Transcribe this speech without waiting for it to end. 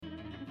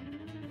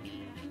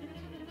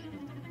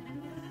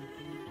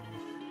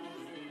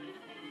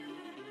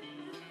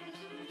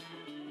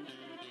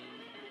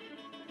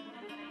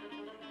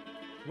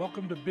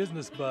Welcome to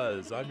Business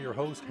Buzz. I'm your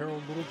host,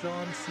 Harold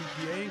Littlejohn,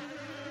 CPA.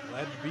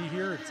 Glad to be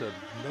here. It's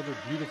another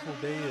beautiful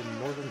day in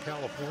Northern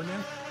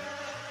California.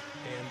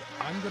 And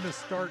I'm going to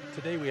start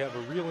today. We have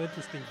a real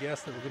interesting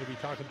guest that we're going to be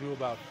talking to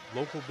about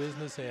local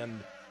business and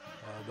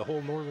the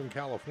whole Northern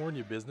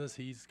California business.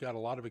 He's got a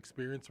lot of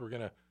experience. We're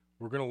going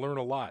to learn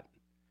a lot.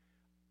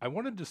 I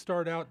wanted to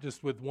start out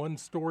just with one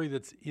story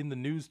that's in the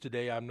news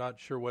today. I'm not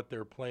sure what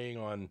they're playing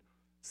on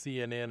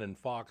CNN and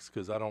Fox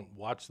because I don't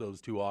watch those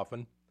too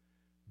often.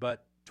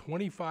 But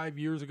 25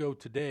 years ago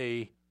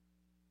today,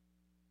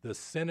 the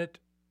Senate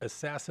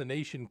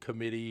Assassination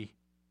Committee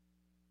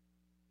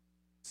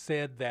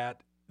said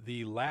that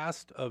the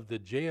last of the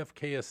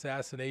JFK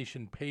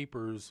assassination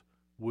papers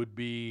would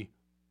be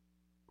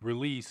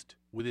released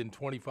within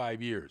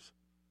 25 years.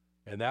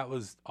 And that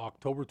was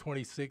October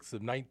 26th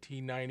of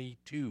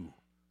 1992.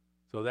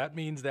 So that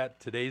means that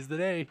today's the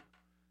day.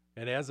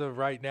 And as of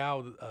right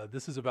now,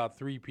 this is about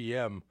 3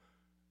 p.m.,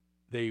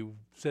 they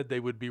said they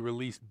would be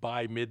released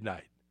by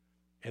midnight.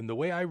 And the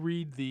way I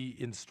read the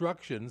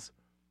instructions,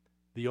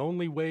 the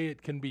only way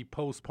it can be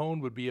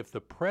postponed would be if the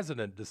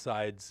president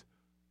decides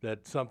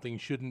that something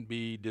shouldn't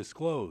be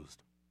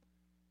disclosed.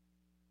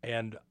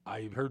 And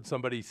I heard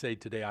somebody say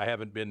today, I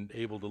haven't been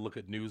able to look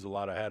at news a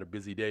lot. I had a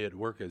busy day at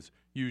work as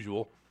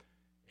usual.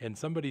 And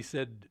somebody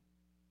said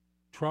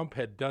Trump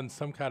had done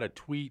some kind of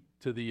tweet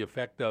to the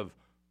effect of,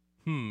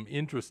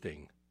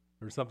 interesting,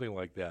 or something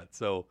like that.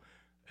 So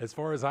as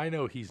far as I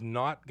know, he's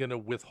not going to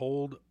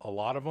withhold a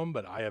lot of them,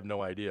 but I have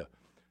no idea.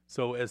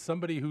 So as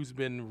somebody who's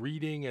been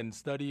reading and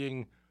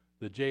studying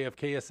the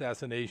JFK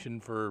assassination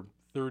for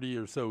 30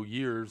 or so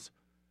years,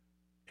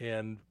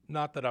 and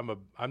not that I'm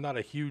not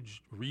a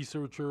huge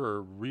researcher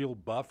or real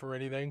buff or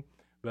anything,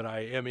 but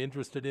I am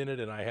interested in it,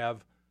 and I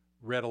have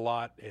read a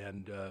lot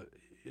and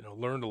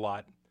learned a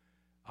lot.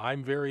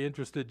 I'm very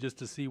interested just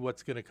to see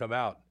what's going to come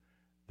out.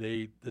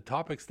 The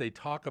topics they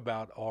talk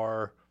about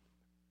are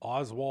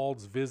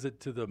Oswald's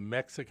visit to the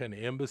Mexican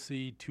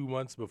embassy 2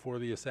 months before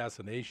the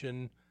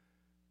assassination.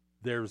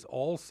 There's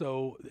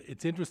also,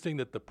 it's interesting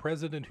that the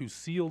president who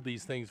sealed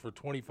these things for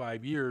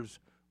 25 years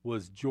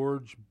was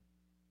George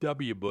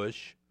W.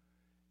 Bush,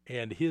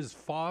 and his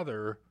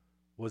father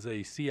was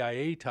a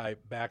CIA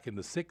type back in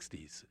the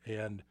 60s.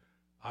 And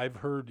I've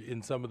heard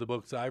in some of the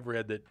books I've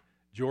read that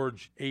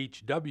George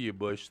H.W.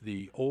 Bush,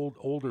 the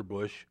older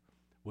Bush,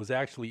 was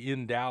actually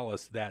in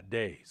Dallas that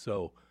day.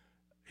 So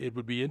it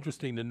would be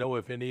interesting to know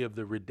if any of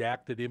the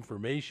redacted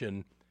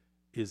information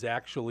is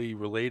actually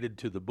related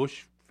to the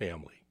Bush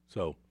family.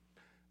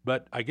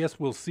 But I guess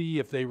we'll see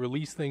if they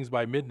release things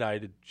by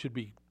midnight. It should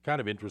be kind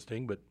of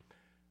interesting, but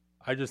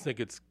I just think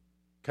it's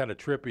kind of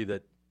trippy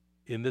that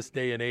in this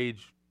day and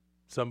age,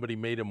 somebody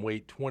made him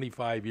wait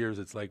 25 years.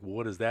 It's like, well,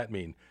 what does that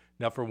mean?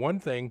 Now, for one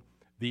thing,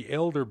 the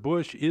elder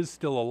Bush is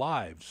still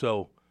alive.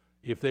 So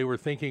if they were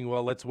thinking,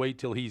 well, let's wait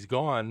till he's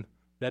gone,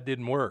 that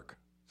didn't work.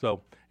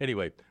 So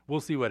anyway, we'll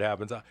see what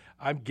happens.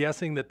 I'm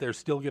guessing that they're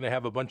still going to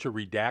have a bunch of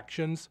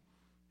redactions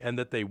and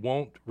that they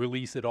won't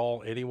release it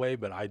all anyway,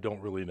 but I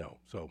don't really know.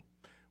 So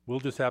we'll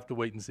just have to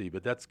wait and see.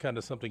 But that's kind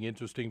of something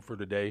interesting for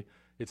today.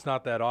 It's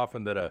not that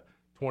often that a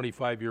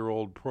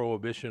 25-year-old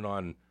prohibition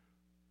on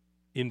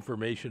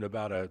information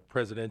about a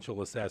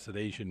presidential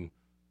assassination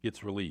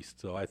gets released.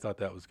 So I thought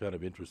that was kind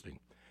of interesting.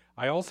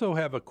 I also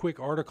have a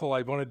quick article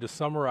I wanted to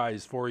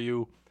summarize for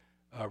you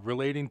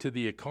relating to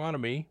the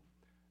economy.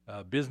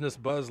 Business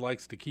Buzz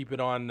likes to keep it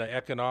on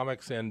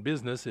economics and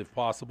business if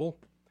possible.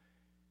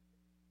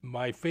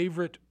 My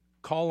favorite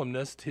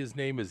columnist, his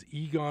name is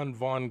Egon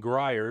von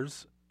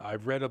Greyerz.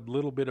 I've read a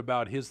little bit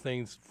about his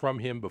things from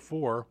him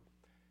before.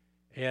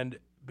 And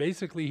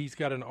basically, he's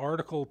got an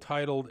article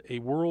titled A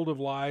World of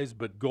Lies,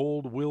 but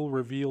Gold Will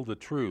Reveal the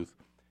Truth.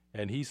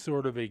 And he's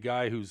sort of a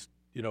guy who's,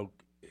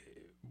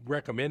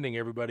 recommending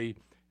everybody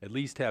at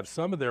least have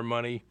some of their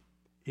money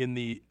in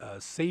the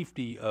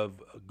safety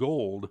of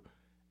gold.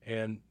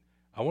 And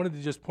I wanted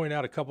to just point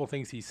out a couple of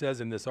things he says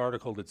in this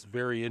article that's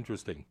very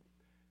interesting.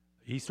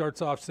 He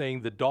starts off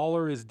saying, the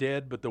dollar is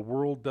dead, but the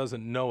world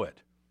doesn't know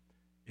it.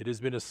 It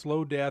has been a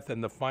slow death,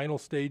 and the final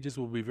stages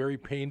will be very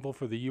painful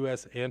for the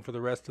U.S. and for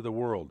the rest of the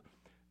world.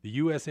 The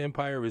U.S.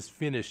 empire is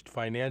finished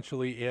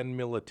financially and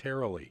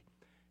militarily.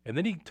 And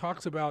then he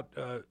talks about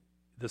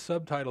the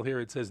subtitle here.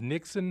 It says,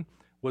 Nixon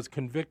was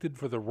convicted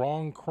for the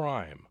wrong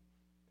crime.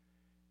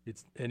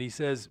 And he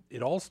says,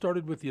 it all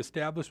started with the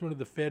establishment of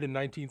the Fed in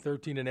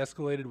 1913 and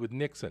escalated with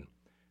Nixon.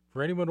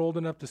 For anyone old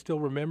enough to still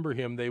remember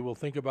him, they will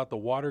think about the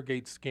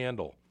Watergate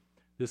scandal.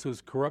 This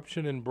was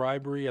corruption and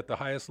bribery at the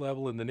highest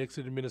level in the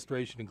Nixon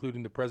administration,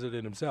 including the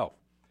president himself.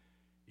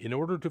 In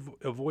order to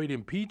avoid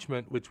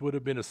impeachment, which would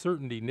have been a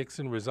certainty,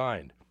 Nixon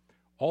resigned.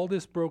 All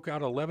this broke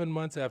out 11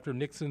 months after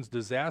Nixon's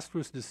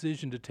disastrous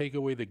decision to take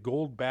away the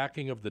gold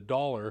backing of the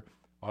dollar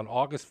on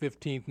August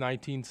 15,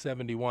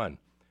 1971.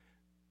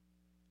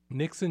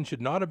 Nixon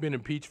should not have been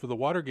impeached for the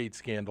Watergate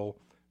scandal,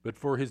 but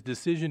for his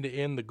decision to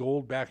end the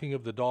gold backing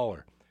of the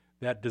dollar.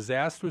 That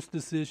disastrous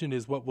decision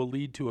is what will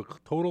lead to a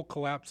total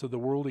collapse of the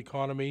world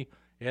economy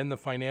and the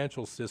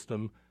financial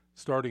system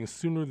starting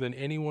sooner than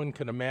anyone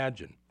can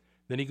imagine.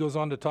 Then he goes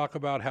on to talk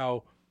about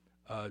how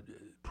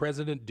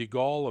President de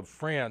Gaulle of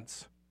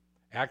France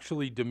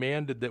actually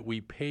demanded that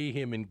we pay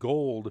him in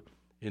gold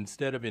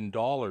instead of in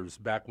dollars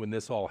back when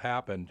this all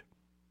happened.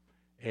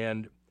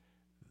 And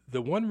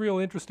the one real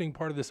interesting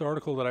part of this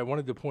article that I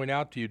wanted to point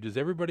out to you, does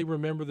everybody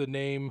remember the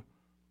name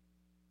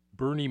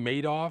Bernie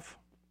Madoff?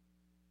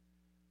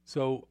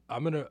 So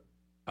I'm gonna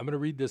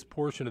read this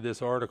portion of this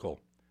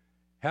article.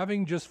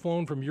 Having just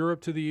flown from Europe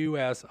to the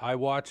U.S., I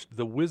watched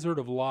The Wizard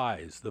of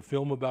Lies, the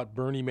film about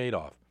Bernie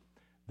Madoff.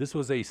 This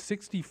was a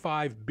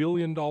 $65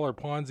 billion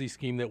Ponzi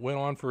scheme that went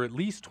on for at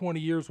least 20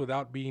 years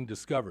without being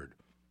discovered.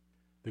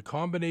 The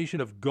combination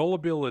of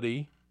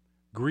gullibility,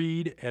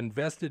 greed, and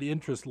vested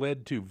interest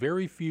led to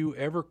very few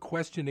ever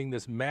questioning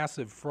this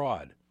massive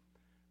fraud.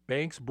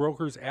 Banks,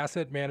 brokers,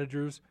 asset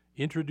managers,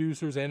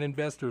 introducers, and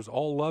investors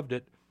all loved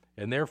it,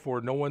 and therefore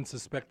no one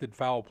suspected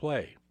foul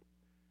play.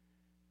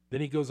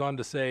 Then he goes on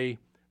to say,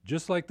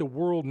 just like the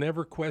world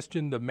never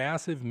questioned the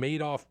massive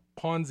Madoff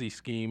Ponzi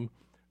scheme,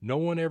 no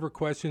one ever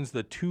questions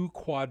the $2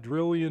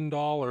 quadrillion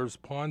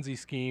Ponzi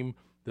scheme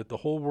that the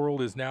whole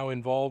world is now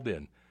involved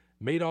in.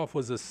 Madoff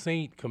was a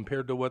saint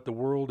compared to what the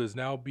world is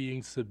now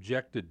being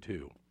subjected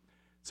to.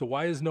 So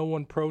why is no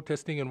one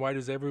protesting, and why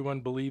does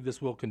everyone believe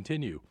this will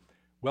continue?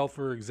 Well,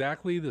 for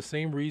exactly the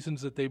same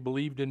reasons that they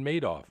believed in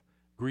Madoff,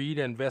 greed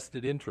and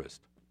vested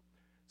interest.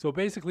 So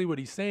basically what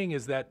he's saying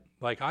is that,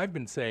 like I've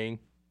been saying,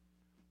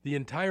 the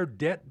entire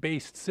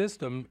debt-based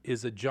system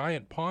is a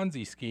giant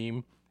Ponzi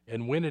scheme,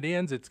 and when it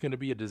ends, it's going to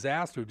be a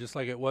disaster, just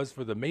like it was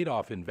for the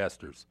Madoff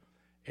investors.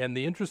 And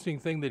the interesting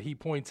thing that he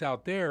points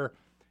out there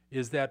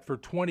is that for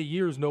 20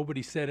 years,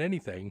 nobody said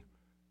anything.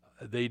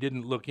 They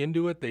didn't look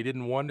into it. They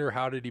didn't wonder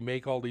how did he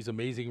make all these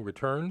amazing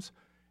returns.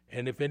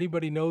 And if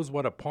anybody knows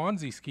what a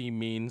Ponzi scheme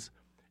means,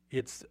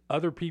 it's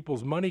other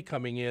people's money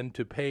coming in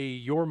to pay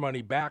your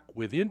money back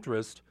with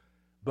interest.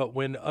 But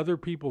when other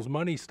people's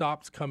money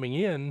stops coming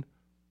in,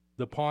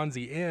 the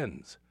Ponzi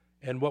ends.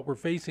 And what we're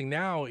facing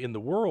now in the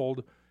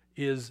world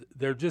is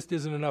there just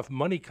isn't enough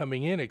money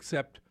coming in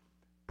except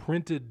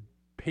printed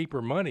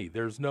paper money.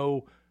 There's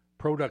no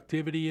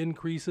productivity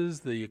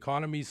increases, the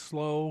economy's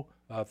slow,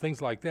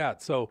 things like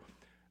that. So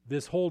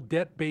this whole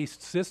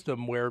debt-based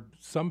system where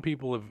some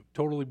people have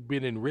totally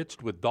been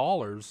enriched with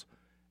dollars,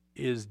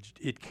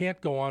 it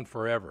can't go on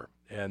forever.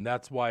 And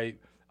that's why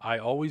I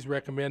always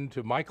recommend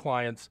to my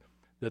clients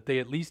that they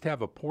at least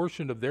have a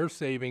portion of their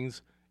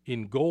savings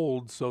in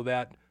gold so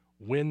that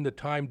when the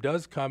time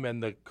does come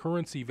and the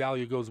currency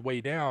value goes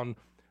way down,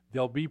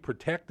 they'll be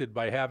protected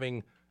by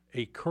having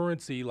a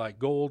currency like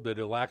gold that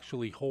will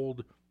actually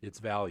hold its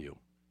value.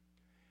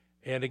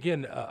 And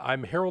again,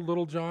 I'm Harold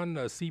Littlejohn,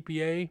 a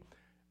CPA.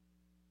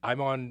 I'm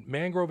on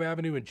Mangrove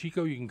Avenue in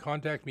Chico. You can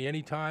contact me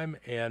anytime,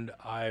 and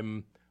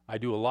I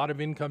do a lot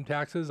of income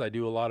taxes. I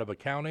do a lot of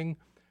accounting,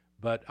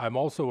 but I'm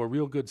also a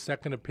real good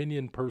second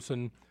opinion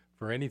person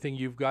for anything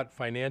you've got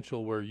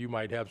financial where you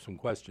might have some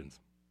questions.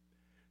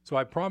 So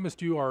I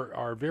promised you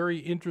our very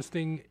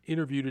interesting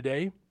interview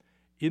today.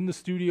 In the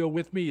studio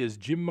with me is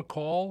Jim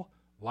McCall,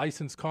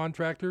 licensed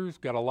contractor. He's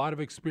got a lot of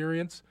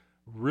experience,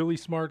 really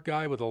smart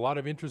guy with a lot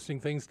of interesting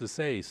things to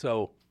say.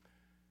 So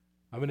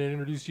I'm going to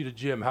introduce you to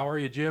Jim. How are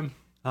you, Jim?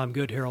 I'm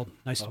good, Harold.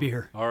 Nice to be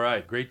here. All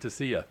right. Great to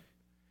see you.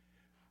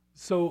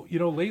 So,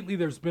 lately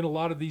there's been a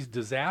lot of these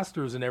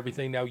disasters and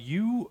everything. Now,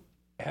 you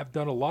have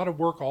done a lot of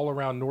work all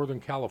around Northern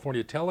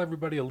California. Tell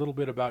everybody a little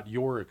bit about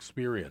your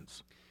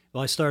experience.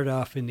 Well, I started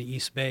off in the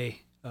East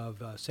Bay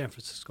of San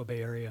Francisco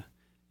Bay Area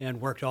and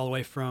worked all the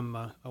way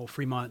from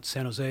Fremont,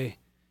 San Jose,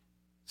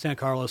 San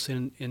Carlos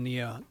in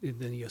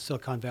the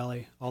Silicon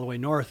Valley, all the way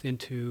north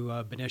into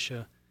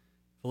Benicia,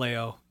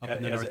 Vallejo, up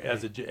in the north.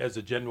 As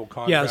a general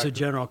contractor? Yeah, as a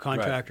general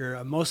contractor.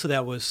 Right. Most of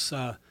that was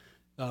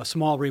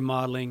small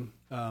remodeling,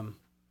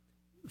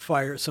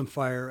 fire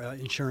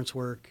insurance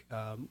work,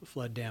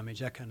 flood damage,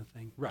 that kind of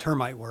thing, right.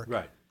 Termite work,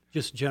 right?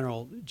 Just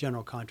general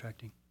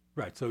contracting.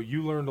 Right. So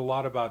you learned a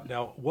lot about.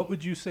 Now, what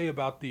would you say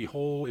about the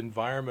whole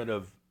environment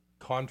of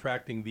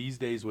contracting these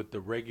days with the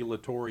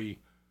regulatory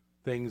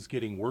things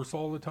getting worse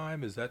all the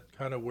time? Is that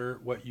kind of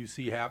what you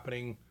see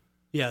happening?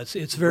 Yeah,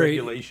 it's very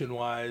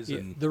regulation-wise.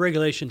 And the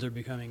regulations are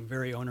becoming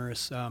very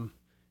onerous, and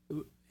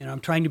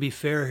I'm trying to be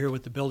fair here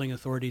with the building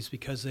authorities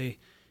because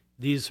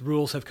these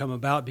rules have come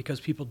about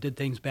because people did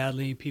things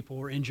badly, people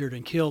were injured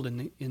and killed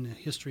in the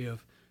history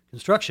of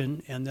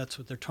construction, and that's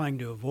what they're trying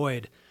to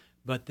avoid.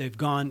 But they've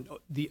gone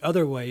the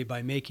other way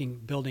by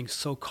making buildings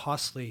so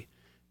costly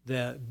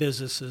that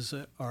businesses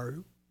are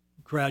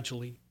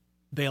gradually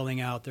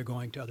bailing out. They're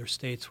going to other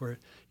states where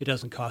it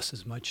doesn't cost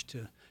as much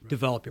to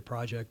develop your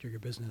project or your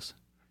business.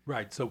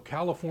 Right. So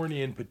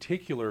California in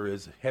particular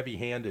is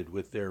heavy-handed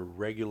with their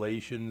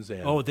regulations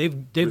and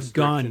they've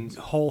gone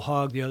whole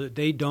hog.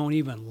 They don't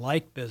even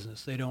like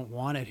business. They don't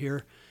want it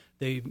here.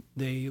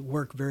 They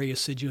work very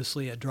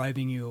assiduously at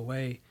driving you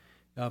away.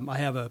 I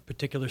have a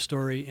particular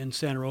story in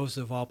Santa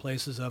Rosa, of all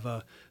places, of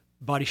a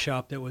body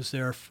shop that was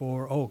there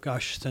for,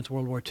 since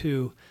World War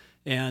II.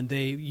 And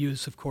they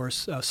use, of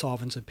course,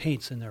 solvents and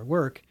paints in their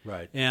work.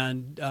 Right.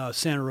 And the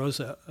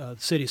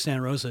city of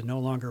Santa Rosa no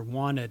longer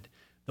wanted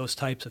those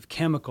types of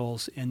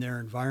chemicals in their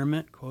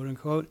environment, quote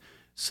unquote.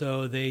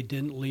 So they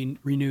didn't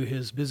renew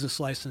his business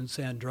license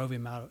and drove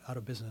him out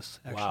of business,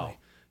 actually. Wow.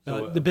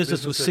 So The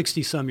business was that-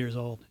 60-some years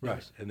old. Right,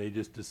 Yes. and they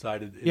just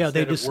decided Yeah,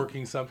 they instead just- of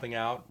working something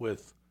out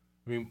with,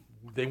 I mean,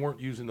 they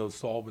weren't using those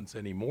solvents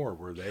anymore,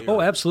 were they? Oh,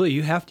 Or- absolutely.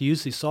 You have to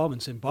use these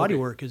solvents, and body Okay.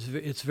 work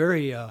it's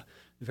very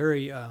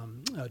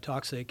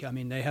toxic. I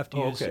mean, they have to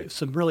Oh, use okay.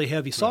 some really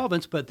heavy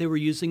solvents, but they were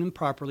using them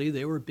properly.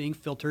 They were being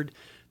filtered.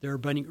 They were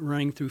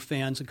running through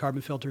fans and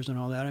carbon filters and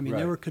all that. I mean, they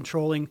Right. were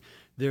controlling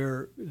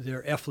their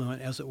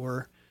effluent, as it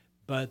were,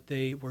 but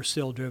they were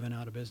still driven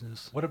out of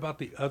business. What about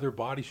the other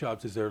body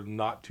shops? Is there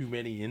not too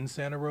many in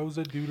Santa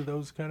Rosa due to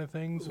those kind of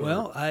things? or-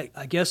 Well,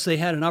 I guess they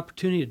had an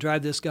opportunity to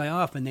drive this guy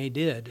off, and they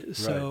did.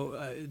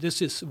 So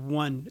this is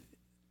one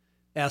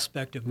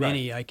aspect of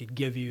many I could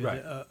give you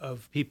Right.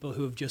 of people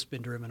who have just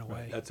been driven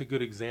away. That's a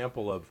good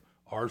example of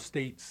our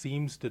state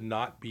seems to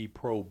not be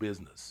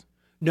pro-business.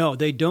 No,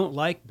 they don't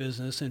like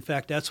business. In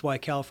fact, that's why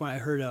California. I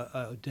heard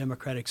a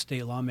Democratic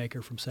state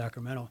lawmaker from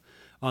Sacramento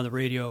on the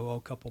radio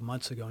a couple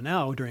months ago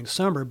now during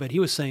summer, but he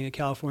was saying that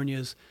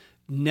California's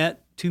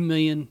net 2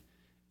 million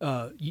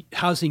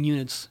housing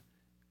units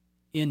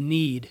in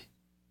need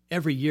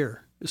every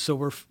year.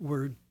 So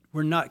we're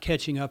not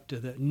catching up to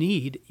the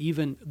need,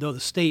 even though the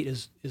state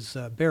is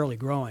barely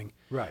growing.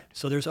 Right.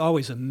 So there's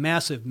always a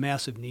massive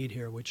need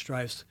here, which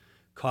drives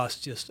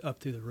costs just up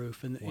through the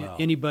roof. And Wow.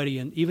 anybody,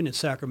 and even in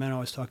Sacramento, I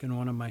was talking to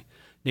one of my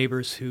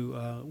neighbors who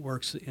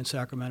works in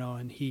Sacramento,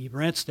 and he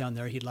rents down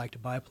there. He'd like to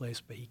buy a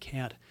place, but he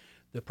can't.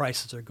 The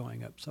prices are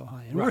going up so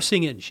high. And we're Right.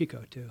 seeing it in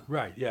Chico, too.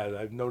 Right, yeah.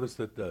 I've noticed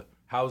that the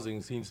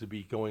housing seems to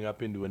be going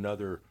up into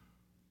another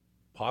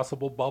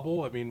possible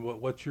bubble. I mean,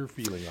 what's your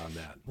feeling on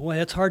that? Boy,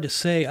 that's hard to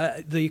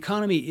say. The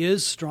economy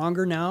is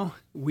stronger now.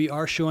 We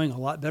are showing a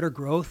lot better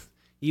growth,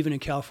 even in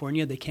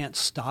California. They can't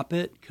stop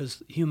it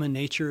because human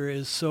nature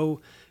is so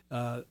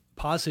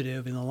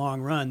positive in the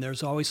long run.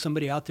 There's always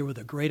somebody out there with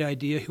a great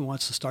idea who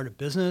wants to start a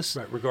business.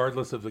 Right,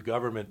 regardless of the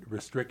government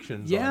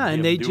restrictions Yeah, on and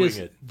him they doing just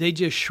it. they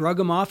just shrug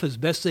them off as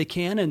best they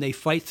can, and they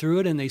fight through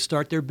it, and they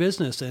start their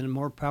business. And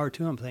more power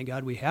to them. Thank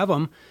God we have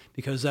them,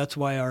 because that's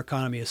why our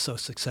economy is so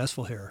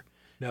successful here.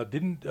 Now,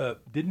 didn't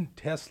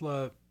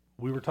Tesla?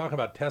 We were talking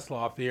about Tesla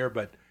off the air,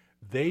 but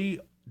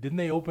didn't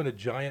they open a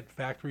giant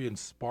factory in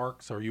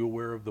Sparks? Are you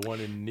aware of the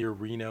one near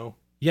Reno?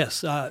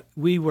 Yes,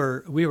 we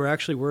were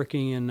actually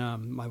working in.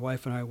 My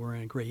wife and I were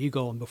in Gray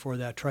Eagle, and before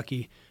that,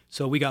 Truckee.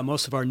 So we got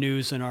most of our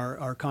news and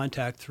our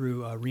contact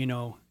through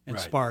Reno and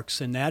Right. Sparks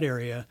in that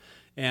area.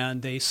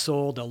 And they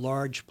sold a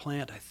large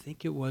plant. I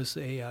think it was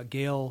a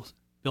Gale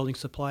building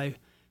supply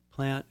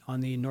plant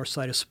on the north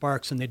side of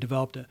Sparks, and they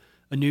developed a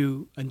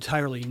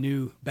entirely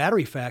new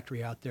battery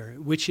factory out there,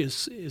 which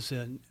is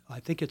I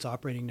think it's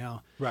operating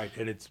now. Right,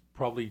 and it's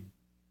probably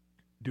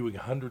doing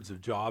hundreds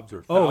of jobs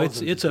or Oh,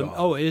 thousands it's of a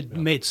jobs. it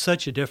made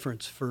such a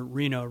difference for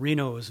Reno.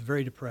 Reno was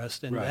very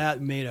depressed, and Right.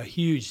 that made a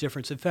huge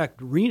difference. In fact,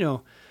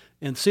 Reno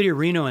and the city of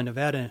Reno and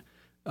Nevada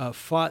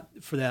fought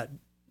for that.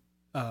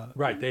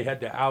 Right, they had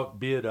to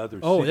outbid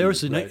other Oh, cities. there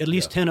was right? at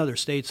least Yeah. 10 other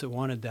states that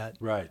wanted that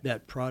Right.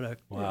 that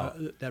product. Wow.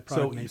 That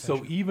So, product. so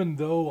manufactured. even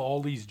though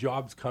all these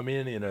jobs come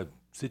in a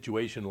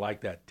situation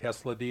like that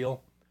Tesla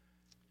deal,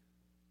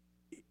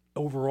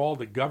 overall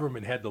the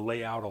government had to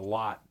lay out a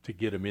lot to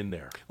get them in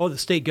there. Oh, the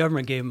state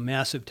government gave them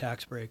massive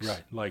tax breaks.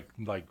 Right,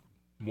 like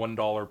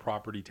 $1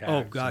 property tax.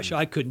 Oh gosh, and-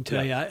 I couldn't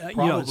tell you. I,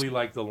 Probably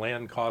like the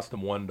land cost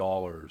them $1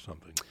 or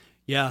something.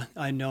 Yeah,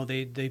 I know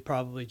they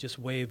probably just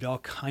waived all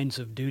kinds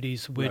of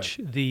duties, which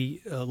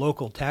the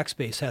local tax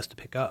base has to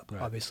pick up,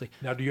 Right. obviously.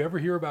 Now, do you ever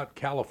hear about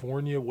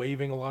California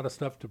waiving a lot of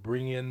stuff to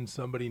bring in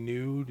somebody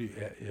new?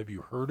 Have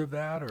you heard of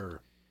that,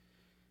 or?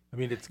 I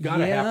mean, it's got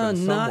to happen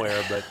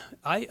somewhere, but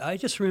I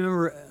just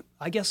remember.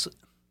 I guess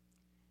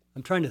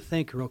I'm trying to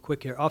think real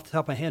quick here, off the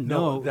top of my head.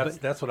 No,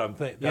 that's what I'm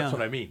thinking. That's Yeah.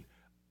 what I mean.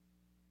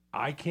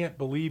 I can't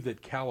believe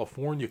that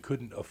California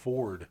couldn't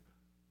afford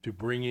to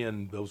bring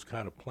in those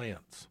kind of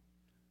plants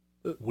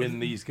when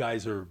these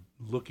guys are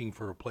looking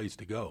for a place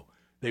to go.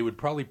 They would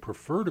probably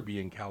prefer to be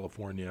in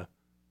California,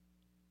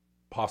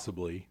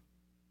 possibly,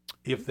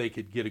 if they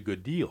could get a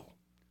good deal.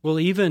 well,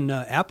 even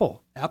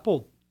Apple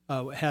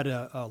had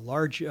a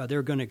large.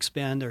 They're going to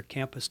expand their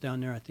campus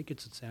down there. I think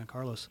it's in San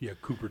Carlos. Yeah,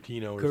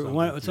 Cupertino or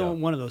It's something.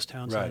 Yeah. one of those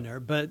towns Right. down there.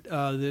 But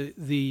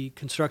the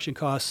construction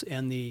costs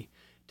and the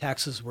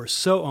taxes were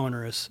so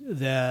onerous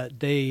that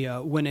they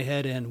went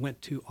ahead and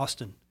went to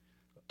Austin,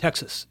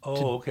 Texas,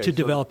 Okay. to So-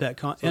 develop that.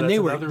 So And that's they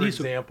were another these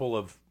were- example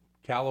of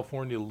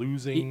California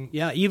losing.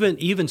 Yeah,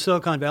 even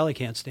Silicon Valley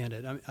can't stand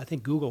it. I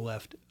think Google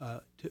left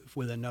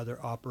with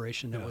another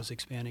operation that was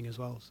expanding as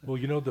well. So. Well,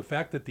 you know, the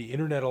fact that the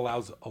internet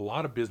allows a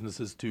lot of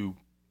businesses to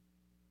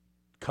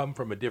come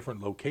from a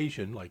different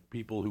location, like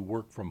people who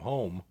work from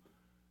home,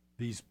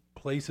 these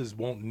places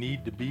won't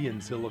need to be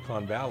in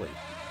Silicon Valley.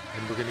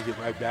 And we're going to get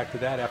right back to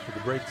that after the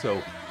break.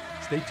 So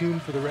stay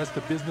tuned for the rest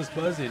of Business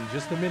Buzz. In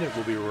just a minute,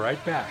 we'll be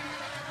right back.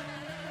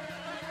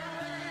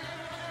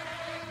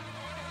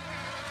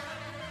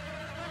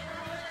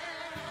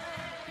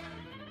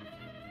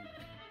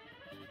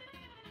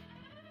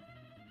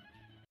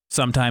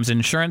 Sometimes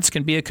insurance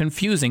can be a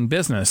confusing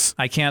business.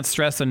 I can't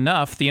stress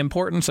enough the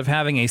importance of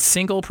having a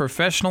single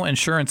professional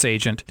insurance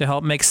agent to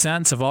help make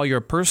sense of all your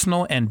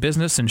personal and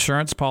business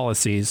insurance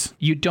policies.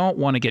 You don't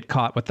want to get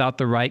caught without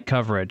the right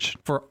coverage.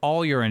 For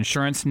all your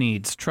insurance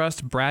needs,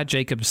 trust Brad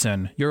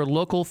Jacobson, your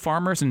local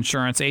Farmers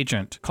Insurance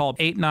agent. Call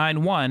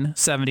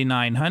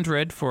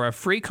 891-7900 for a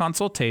free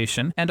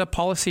consultation and a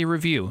policy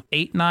review.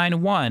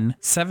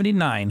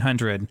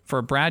 891-7900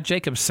 for Brad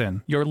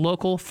Jacobson, your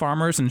local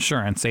Farmers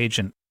Insurance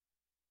agent.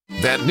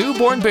 That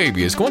newborn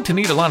baby is going to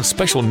need a lot of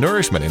special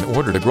nourishment in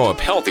order to grow up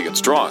healthy and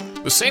strong.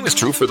 The same is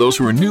true for those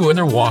who are new in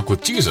their walk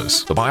with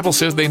Jesus. The Bible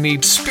says they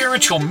need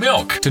spiritual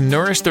milk to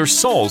nourish their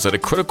souls at a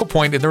critical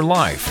point in their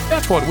life.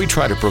 That's what we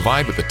try to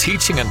provide with the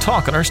teaching and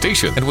talk on our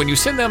station. And when you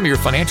send them your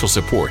financial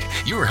support,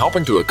 you are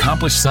helping to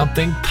accomplish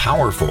something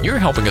powerful. You're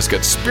helping us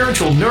get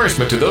spiritual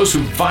nourishment to those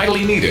who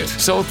vitally need it.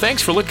 So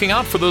thanks for looking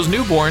out for those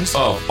newborns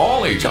of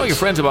all ages. Tell your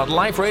friends about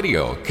Life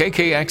Radio,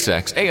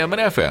 KKXX, AM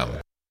and FM.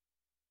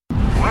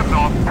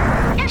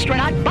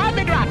 Astronaut Bob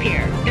the Drop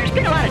here. There's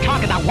been a lot of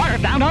talk about water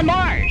found on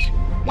Mars.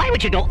 Why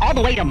would you go all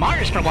the way to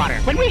Mars for water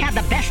when we have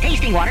the best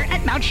tasting water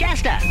at Mount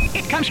Shasta?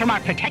 It comes from our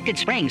protected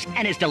springs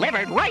and is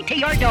delivered right to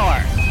your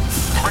door.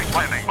 Great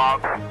landing,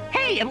 Bob.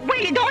 Hey, where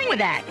are you going with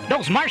that?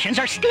 Those Martians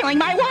are stealing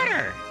my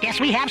water. Guess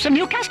we have some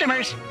new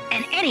customers.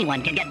 And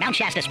anyone can get Mount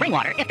Shasta spring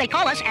water if they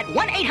call us at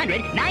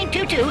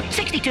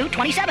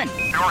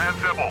 1-800-922-6227. Pure and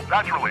simple.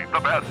 Naturally, the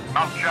best.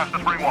 Mount Shasta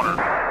spring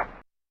water.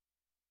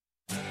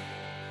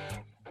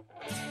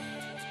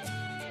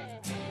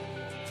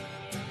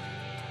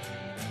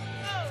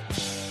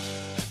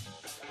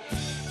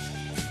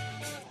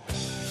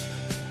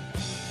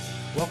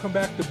 Welcome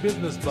back to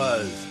Business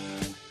Buzz.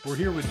 We're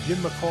here with Jim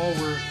McCall.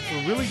 We're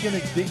really going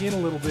to dig in a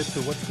little bit to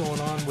what's going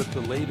on with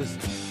the latest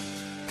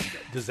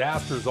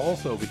disasters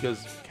also,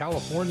 because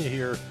California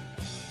here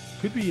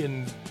could be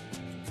in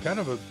kind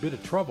of a bit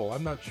of trouble.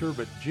 I'm not sure,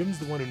 but Jim's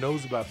the one who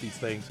knows about these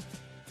things.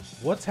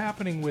 What's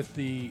happening with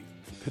the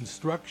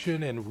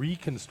construction and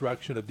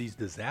reconstruction of these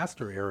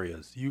disaster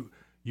areas? You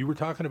were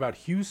talking about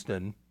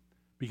Houston,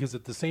 because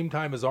at the same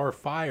time as our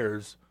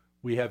fires,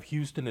 we have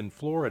Houston in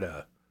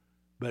Florida.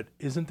 But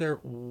isn't there,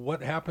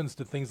 what happens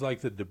to things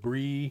like the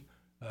debris?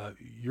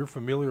 You're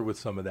familiar with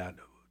some of that.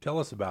 Tell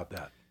us about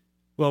that.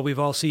 Well, we've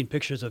all seen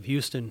pictures of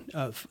Houston.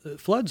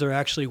 Floods are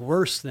actually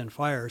worse than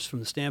fires from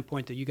the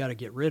standpoint that you got to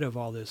get rid of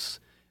all this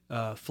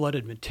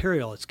flooded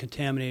material. It's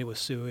contaminated with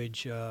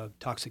sewage,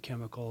 toxic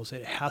chemicals.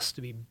 It has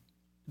to be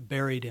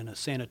buried in a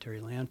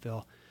sanitary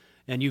landfill.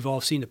 And you've all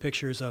seen the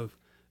pictures of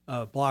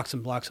blocks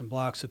and blocks and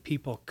blocks of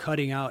people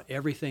cutting out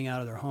everything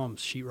out of their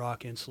homes,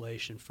 sheetrock,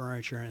 insulation,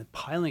 furniture, and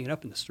piling it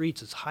up in the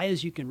streets as high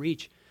as you can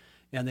reach.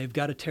 And they've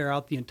got to tear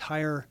out the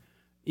entire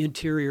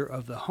interior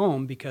of the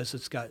home because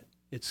it's got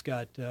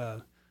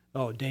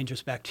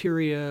dangerous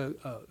bacteria,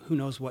 who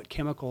knows what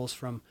chemicals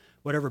from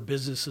whatever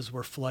businesses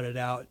were flooded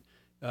out.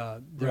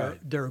 There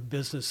are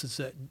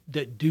businesses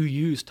that do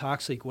use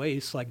toxic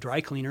waste, like dry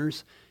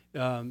cleaners,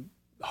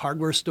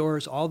 hardware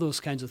stores, all those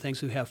kinds of things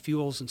who have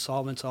fuels and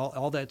solvents,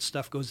 all that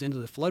stuff goes into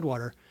the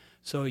floodwater.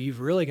 So you've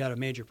really got a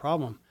major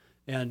problem.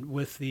 And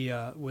with the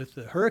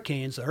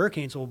hurricanes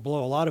will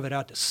blow a lot of it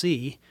out to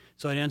sea,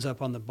 so it ends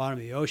up on the bottom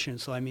of the ocean.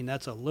 So I mean,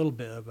 that's a little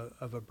bit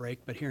of a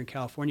break. But here in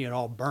California, it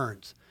all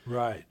burns.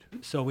 Right.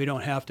 So we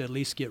don't have to at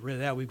least get rid of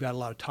that. We've got a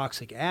lot of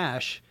toxic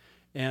ash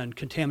and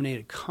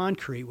contaminated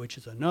concrete, which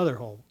is another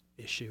whole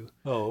issue.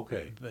 Oh,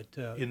 okay. But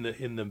in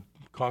the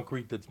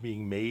concrete that's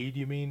being made,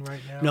 you mean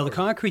right now? No, the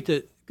concrete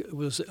that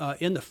was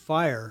in the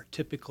fire,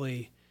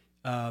 typically,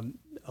 a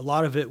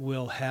lot of it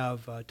will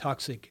have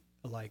toxic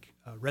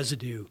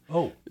residue.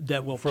 Oh,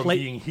 that will from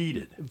being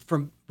heated.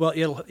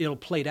 It'll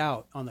plate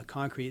out on the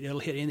concrete. It'll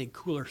hit anything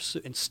cooler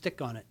and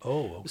stick on it.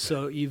 Oh, okay.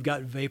 So you've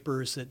got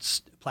vapors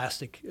that's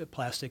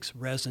plastics,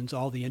 resins,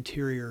 all the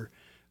interior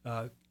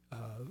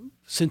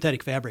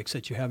synthetic fabrics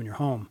that you have in your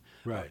home.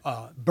 Right.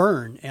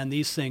 Burn, and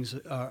these things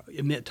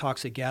emit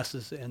toxic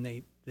gases,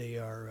 and they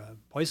are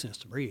poisonous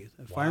to breathe.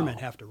 Firemen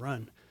have to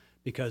run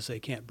because they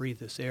can't breathe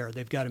this air.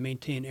 They've got to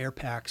maintain air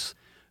packs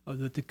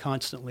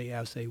constantly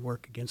as they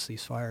work against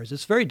these fires.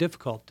 It's very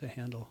difficult to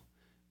handle.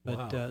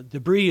 But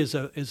debris is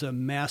a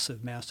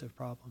massive, massive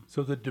problem.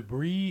 So the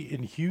debris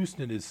in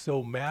Houston is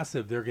so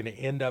massive, they're going to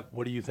end up,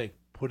 what do you think,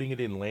 putting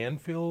it in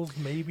landfills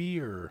maybe?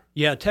 Or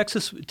Yeah,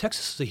 Texas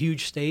is a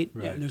huge state.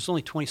 Right. There's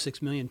only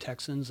 26 million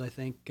Texans, I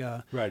think.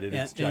 Right, and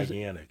it's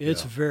gigantic.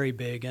 It's very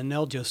big, and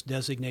they'll just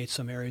designate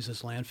some areas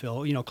as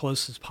landfill,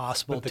 close as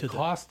possible. But the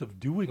cost of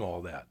doing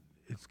all that,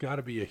 it's got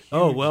to be a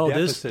huge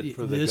deficit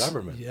for the this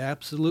government. You're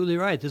absolutely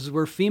right. This is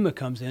where FEMA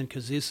comes in,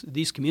 because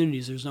these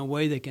communities, there's no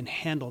way they can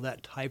handle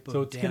that type of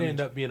damage. So it's going to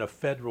end up being a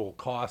federal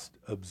cost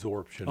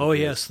absorption. Oh,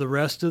 yes. The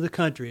rest of the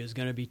country is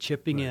going to be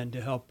chipping in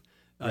to help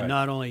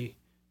not only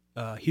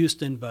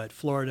Houston, but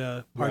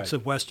Florida, parts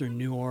of western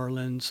New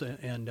Orleans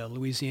and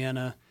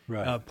Louisiana,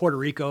 Puerto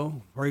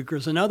Rico. Puerto Rico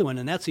is another one,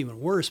 and that's even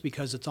worse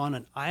because it's on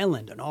an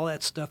island, and all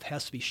that stuff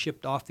has to be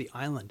shipped off the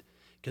island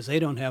because they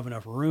don't have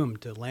enough room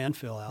to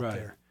landfill out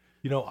there.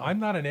 I'm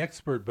not an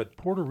expert, but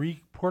Puerto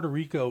Puerto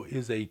Rico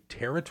is a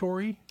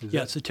territory?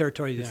 It's a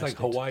territory of the It's United like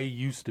States. Hawaii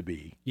used to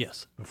be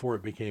Yes, before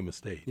it became a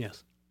state.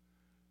 yes.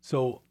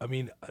 So, I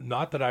mean,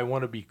 not that I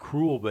want to be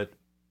cruel, but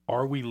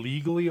are we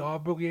legally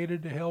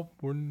obligated to help?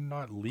 We're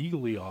not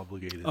legally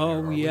obligated. Oh, there,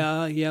 are we?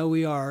 yeah,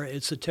 we are.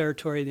 It's a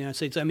territory of the United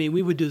States. I mean,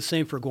 we would do the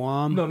same for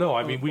Guam. No.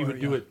 I mean, we or- would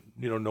do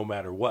yeah. it, no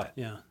matter what.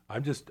 Yeah.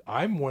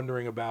 I'm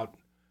wondering about,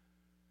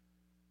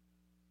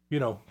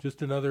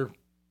 just another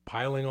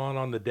piling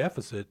on the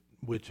deficit,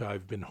 which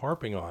I've been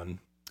harping on.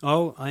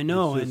 Oh, I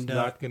know. It's just And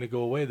not going to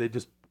go away. They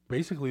just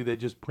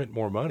print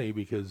more money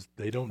because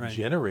they don't Right.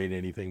 generate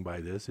anything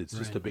by this. It's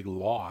just Right. a big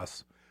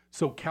loss.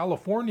 So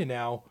California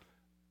now,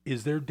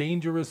 is there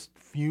dangerous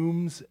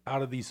fumes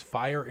out of these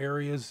fire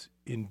areas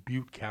in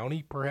Butte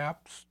County,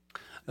 perhaps?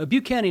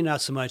 Butte County,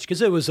 not so much,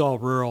 because it was all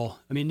rural.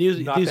 I mean, these,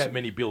 Not that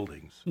many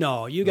buildings.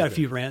 No, you got a Okay.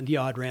 few the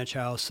odd ranch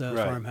house, Right.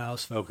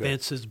 farmhouse, Okay.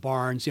 fences,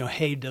 barns.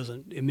 hay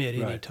doesn't emit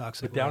any Right.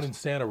 toxic. But down waste. in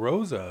Santa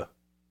Rosa,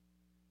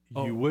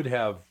 Oh. you would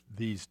have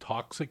these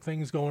toxic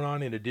things going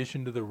on in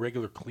addition to the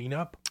regular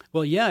cleanup?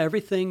 Well, yeah,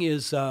 everything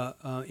is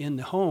in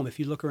the home. If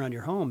you look around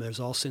your home, there's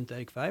all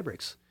synthetic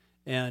fabrics,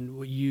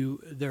 and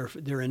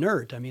they're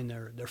inert. I mean,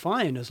 they're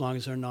fine as long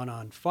as they're not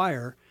on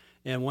fire.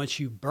 And once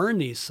you burn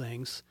these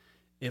things,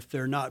 if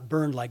they're not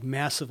burned like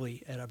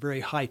massively at a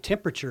very high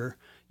temperature,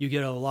 you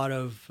get a lot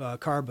of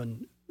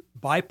carbon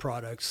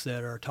byproducts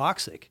that are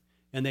toxic,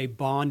 and they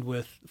bond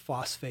with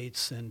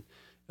phosphates and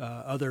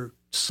other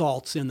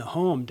salts in the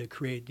home to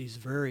create these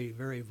very,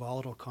 very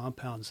volatile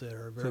compounds that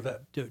are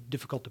very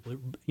difficult to,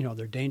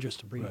 they're dangerous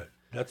to breathe. Right.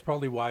 That's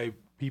probably why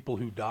people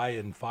who die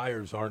in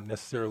fires aren't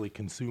necessarily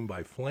consumed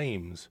by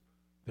flames.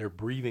 They're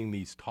breathing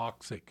these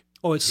toxic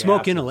Oh, it's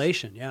smoke gases.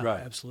 inhalation. Yeah,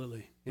 Right.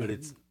 absolutely. But Yeah.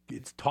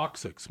 it's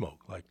toxic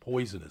smoke, like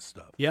poisonous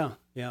stuff. Yeah.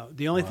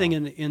 The only thing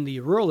in the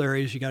rural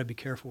areas, you got to be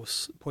careful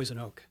with poison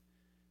oak.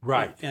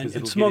 Right, And because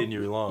it'll smoke get in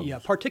your lungs. Yeah,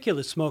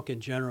 particulate smoke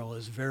in general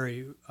is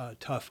very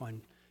tough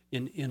on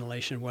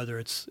inhalation, whether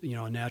it's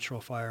a natural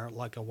fire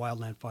like a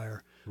wildland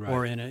fire, Right.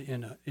 or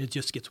it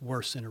just gets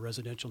worse in a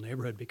residential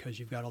neighborhood because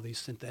you've got all these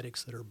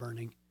synthetics that are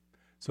burning.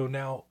 So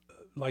now,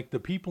 like the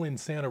people in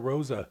Santa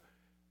Rosa,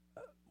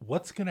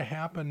 what's going to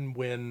happen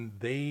when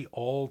they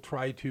all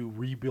try to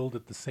rebuild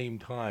at the same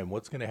time?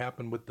 What's going to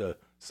happen with the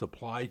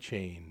supply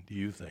chain, do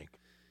you think?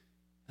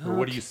 Or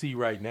what do you see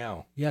right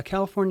now? Yeah,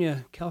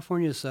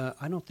 California's.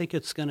 I don't think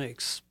it's going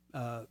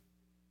to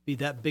be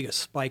that big a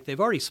spike. They've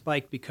already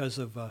spiked because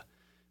of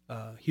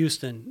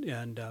Houston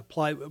and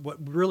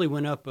what really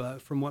went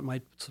up, from what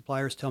my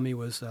suppliers tell me,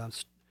 was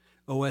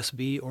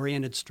OSB,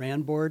 oriented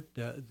strand board,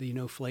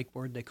 the flake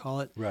board they call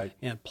it, Right.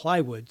 and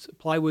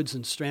plywoods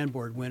and strand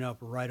board went up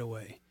right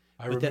away.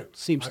 But that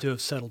seems to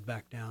have settled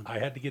back down. I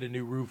had to get a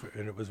new roof,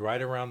 and it was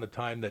right around the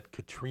time that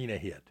Katrina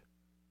hit.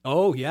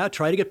 Oh yeah,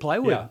 try to get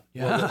plywood.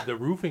 Yeah. Well, the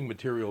roofing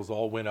materials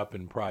all went up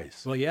in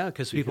price. Well, yeah,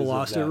 because people of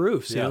lost their that.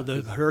 roofs. Yeah,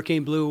 the 'cause-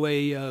 hurricane blew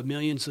away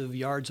millions of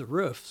yards of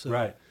roof. So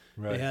Right.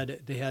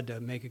 they had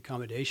to make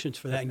accommodations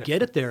for that and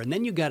get it there, and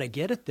then you got to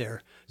get it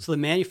there. So the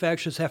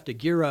manufacturers have to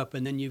gear up,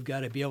 and then you've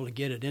got to be able to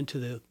get it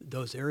into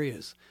those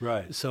areas.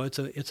 Right. So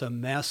it's a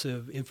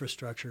massive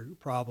infrastructure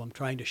problem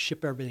trying to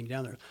ship everything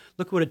down there.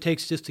 Look what it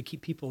takes just to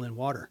keep people in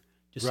water,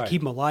 just Right. to keep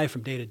them alive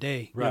from day to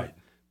day. Right.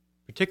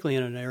 Particularly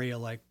in an area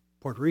like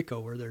Puerto Rico,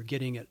 where they're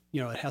getting it.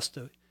 You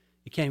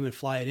can't even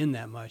fly it in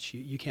that much.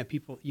 You can't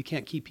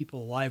keep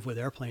people alive with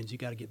airplanes. You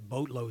got to get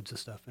boatloads of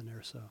stuff in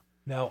there. So.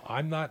 Now,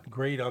 I'm not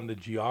great on the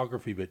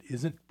geography, but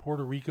isn't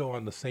Puerto Rico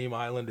on the same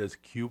island as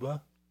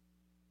Cuba?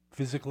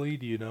 Physically,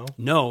 do you know?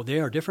 No, they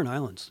are different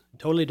islands.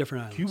 Totally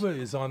different islands. Cuba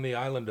is on the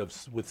island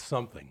with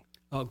something.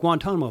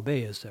 Guantanamo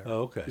Bay is there.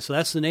 Oh, okay. So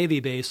that's the Navy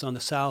base on the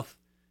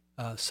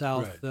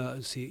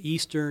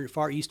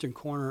far eastern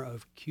corner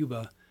of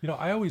Cuba.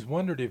 I always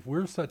wondered, if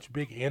we're such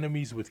big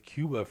enemies with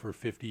Cuba for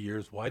 50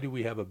 years, why do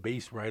we have a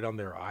base right on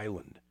their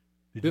island?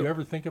 Did you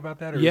ever think about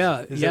that? Or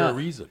is there a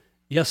reason?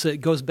 Yes, it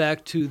goes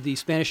back to the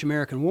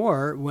Spanish-American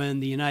War when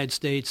the United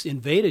States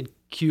invaded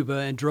Cuba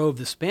and drove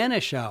the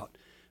Spanish out.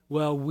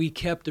 Well, we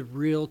kept a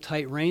real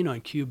tight rein on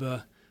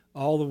Cuba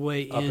all the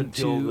way Up into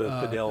until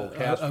the Fidel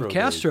Castro days,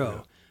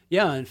 Castro.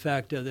 Yeah, in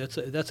fact,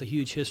 that's a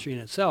huge history in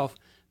itself.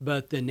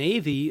 But the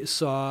Navy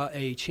saw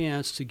a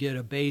chance to get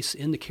a base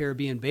in the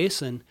Caribbean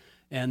basin,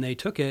 and they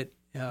took it.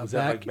 Was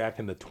that like back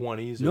in the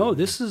 20s? No,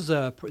 this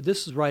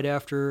is right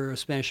after the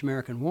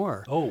Spanish-American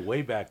War. Oh,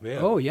 way back then.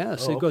 Oh,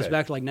 yes. It goes okay.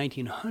 back to like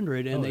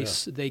 1900, and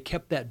they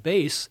kept that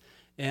base.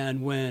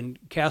 And when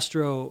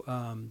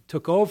Castro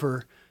took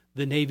over,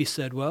 the Navy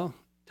said, well,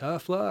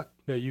 tough luck.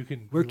 Yeah, you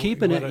can. We're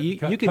keeping it. You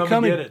can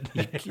come and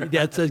get it.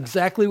 That's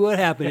exactly what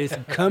happened. It's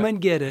come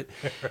and get it.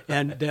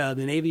 And the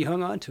Navy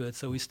hung on to it,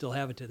 so we still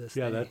have it to this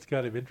day. Yeah, that's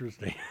kind of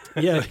interesting.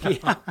 Yeah.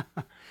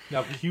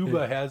 Now,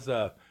 Cuba has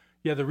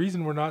the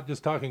reason we're not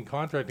just talking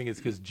contracting is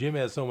because Jim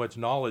has so much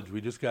knowledge.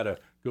 We just got to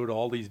go to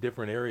all these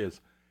different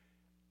areas.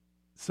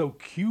 So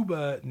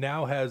Cuba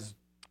now has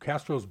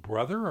Castro's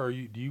brother, or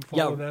do you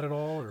follow that at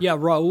all? Or? Yeah,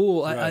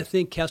 Raul. Right. I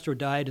think Castro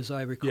died, as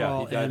I recall, Yeah,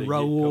 he died and a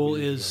couple Raul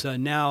years is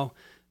now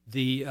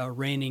the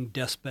reigning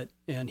despot,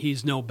 and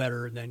he's no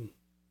better than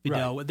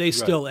Fidel. Right, They right.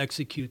 still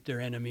execute their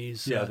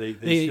enemies. Yeah, they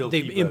still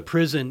they keep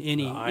imprison the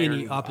any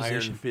iron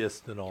opposition.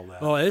 fist and all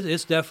that. Oh,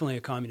 it's definitely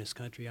a communist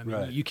country. I mean,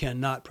 Right. you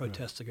cannot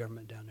protest the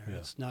government down there. Yeah.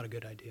 It's not a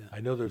good idea. I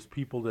know there's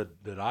people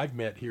that I've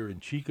met here in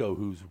Chico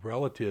whose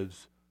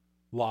relatives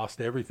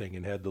lost everything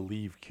and had to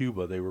leave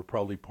Cuba. They were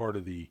probably part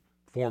of the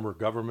former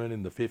government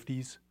in the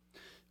 50s.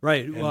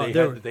 Right. And Well,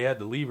 they had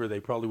to leave, or they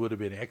probably would have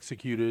been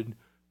executed,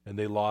 and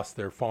they lost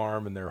their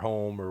farm and their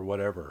home or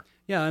whatever.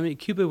 yeah, I mean,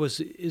 Cuba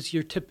is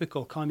your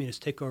typical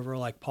communist takeover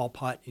like Pol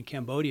Pot in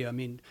Cambodia. I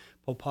mean,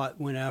 Pol Pot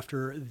went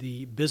after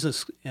the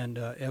business and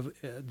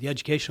the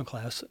educational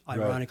class,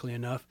 ironically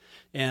enough,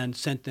 and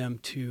sent them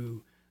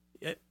to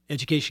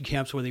education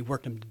camps where they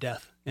worked them to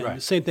death. And Right.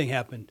 the same thing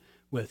happened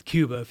with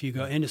Cuba. If you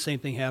go, and the same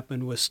thing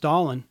happened with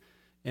Stalin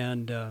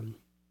and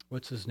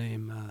what's his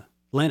name,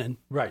 Lenin.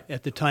 Right.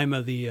 At the time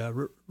of the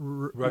Russian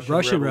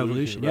Russian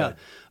Revolution, Revolution, yeah.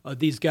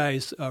 These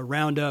guys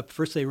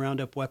first they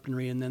round up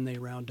weaponry and then they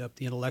round up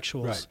the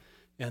intellectuals. Right.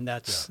 And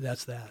that's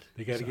that.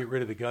 They got to get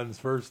rid of the guns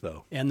first,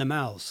 though. And the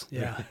mouths,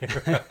 yeah.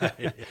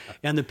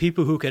 And the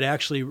people who could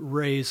actually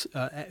raise,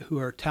 who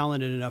are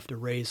talented enough to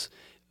raise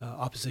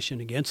opposition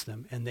against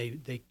them, and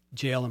they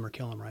jail them or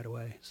kill them right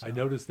away. So. I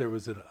noticed there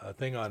was a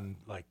thing on,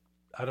 like,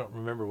 I don't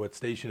remember what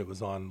station it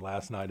was on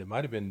last night. It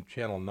might have been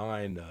Channel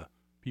 9,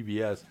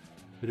 PBS,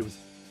 but it was,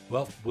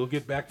 well, we'll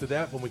get back to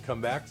that when we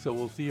come back, so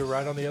we'll see you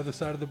right on the other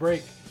side of the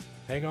break.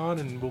 Hang on,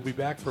 and we'll be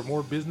back for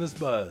more Business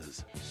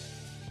Buzz.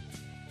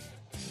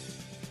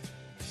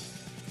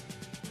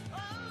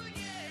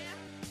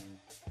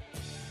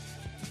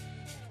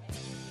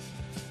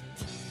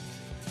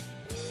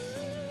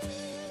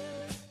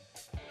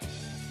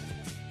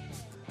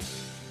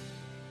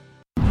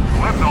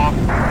 Lift off.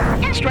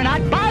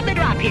 Astronaut Bob the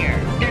Drop here.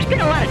 There's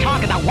been a lot of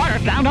talk about water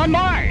found on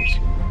Mars.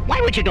 Why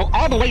would you go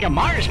all the way to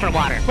Mars for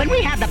water when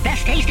we have the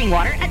best tasting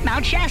water at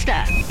Mount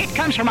Shasta? It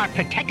comes from our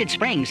protected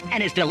springs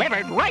and is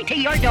delivered right to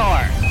your door.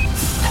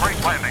 Great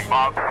landing,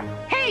 Bob.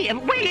 Hey,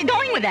 where are you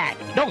going with that?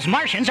 Those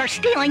Martians are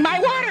stealing my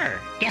water.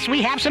 Guess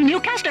we have some new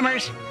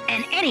customers.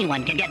 And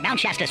anyone can get Mount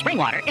Shasta spring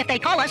water if they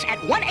call us at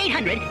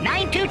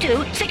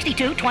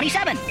 1-800-922-6227.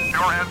 Pure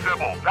and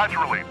simple.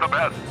 Naturally, the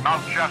best.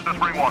 Mount Shasta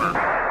spring water.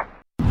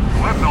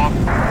 Lift off.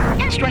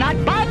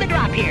 Astronaut Bob the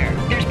Drop here.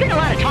 There's been a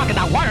lot of talk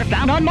about water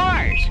found on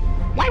Mars.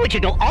 Why would you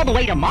go all the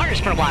way to Mars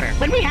for water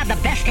when we have the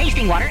best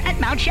tasting water at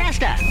Mount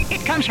Shasta?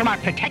 It comes from our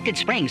protected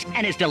springs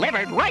and is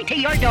delivered right to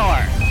your door.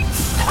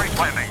 Great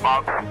landing,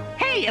 Bob.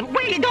 Hey,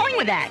 where are you going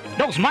with that?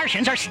 Those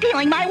Martians are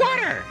stealing my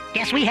water.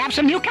 Guess we have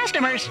some new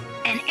customers.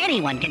 And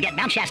anyone can get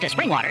Mount Shasta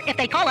spring water if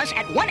they call us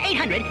at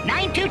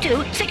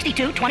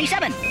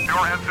 1-800-922-6227. Pure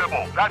and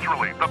simple.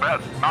 Naturally, the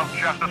best. Mount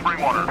Shasta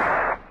spring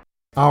water.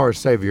 Our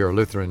Savior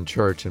Lutheran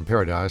Church in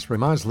Paradise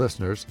reminds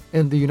listeners,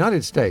 in the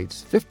United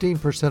States,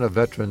 15% of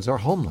veterans are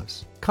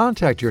homeless.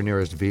 Contact your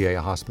nearest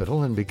VA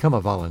hospital and become a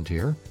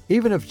volunteer,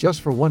 even if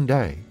just for one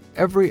day.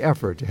 Every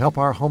effort to help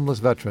our homeless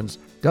veterans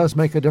does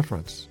make a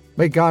difference.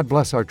 May God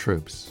bless our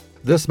troops.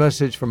 This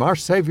message from Our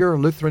Savior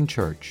Lutheran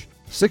Church,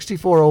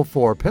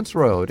 6404 Pence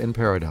Road in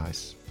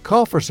Paradise.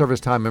 Call for service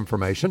time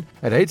information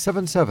at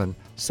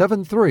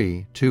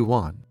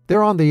 877-7321.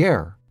 They're on the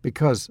air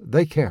because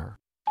they care.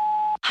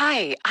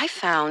 Hi, I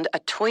found a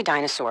toy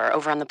dinosaur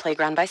over on the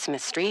playground by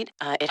Smith Street.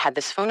 It had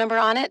this phone number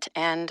on it,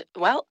 and,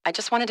 well, I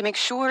just wanted to make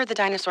sure the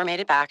dinosaur made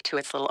it back to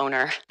its little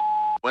owner.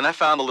 When I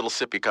found a little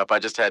sippy cup, I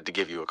just had to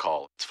give you a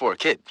call. It's for a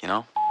kid, you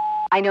know?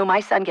 I know my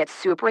son gets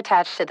super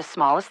attached to the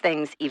smallest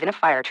things, even a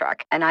fire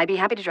truck, and I'd be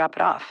happy to drop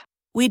it off.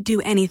 We'd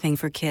do anything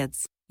for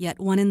kids,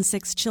 yet 1 in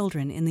 6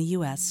 children in the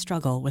U.S.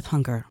 struggle with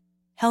hunger.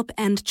 Help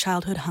end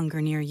childhood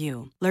hunger near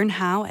you. Learn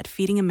how at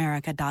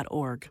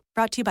feedingamerica.org.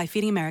 Brought to you by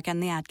Feeding America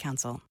and the Ad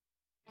Council.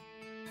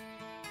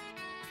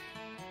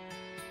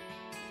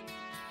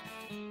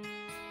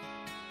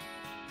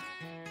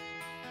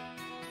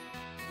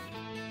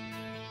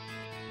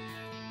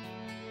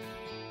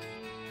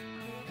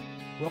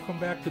 Welcome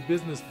back to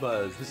Business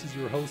Buzz. This is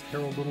your host,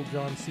 Harold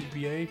Littlejohn,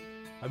 CPA.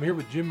 I'm here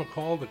with Jim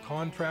McCall, the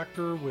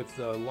contractor with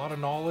a lot of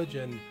knowledge,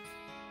 and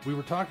we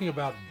were talking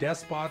about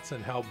despots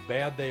and how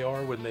bad they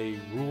are when they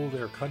rule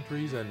their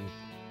countries. And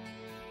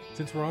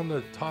since we're on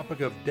the topic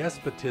of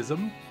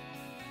despotism,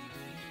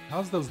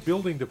 how's those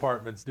building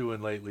departments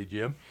doing lately,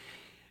 Jim?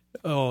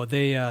 Oh,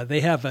 they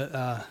have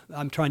a.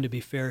 I'm trying to be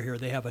fair here.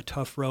 They have a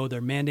tough road.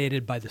 They're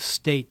mandated by the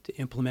state to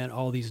implement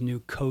all these new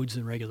codes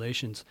and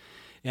regulations,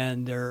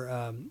 and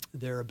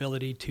their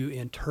ability to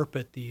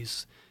interpret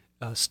these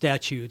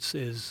statutes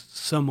is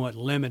somewhat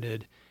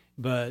limited.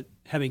 But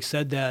having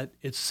said that,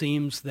 it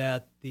seems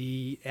that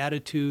the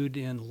attitude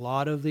in a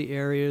lot of the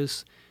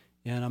areas,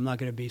 and I'm not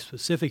going to be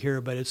specific here,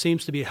 but it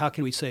seems to be how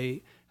can we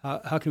say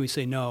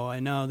no? I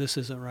know this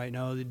isn't right.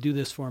 No, do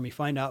this for me.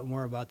 Find out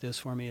more about this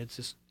for me. It's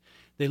just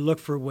they look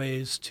for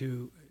ways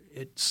to.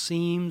 It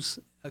seems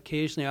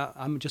occasionally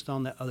I'm just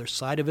on the other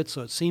side of it,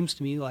 so it seems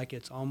to me like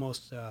it's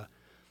almost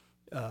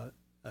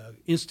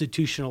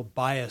institutional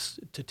bias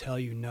to tell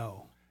you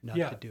no, not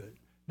to do it.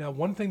 Now,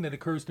 one thing that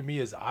occurs to me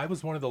is I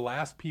was one of the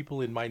last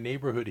people in my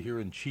neighborhood here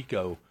in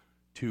Chico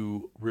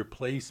to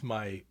replace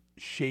my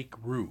shake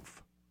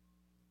roof,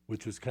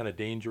 which was kind of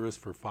dangerous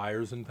for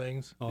fires and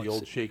things. Oh, the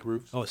old shake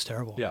roofs. Oh, it's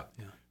terrible. Yeah.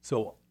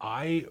 So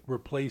I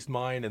replaced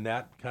mine, and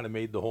that kind of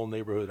made the whole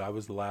neighborhood. I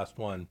was the last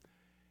one.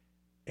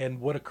 And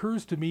what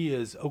occurs to me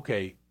is,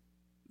 okay,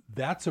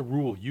 that's a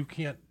rule. You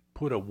can't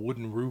put a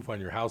wooden roof on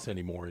your house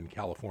anymore in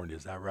California.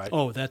 Is that right?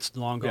 Oh, that's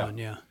long gone,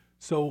 yeah.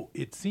 So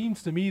it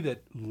seems to me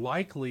that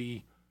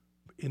likely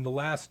in the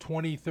last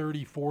 20,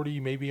 30, 40,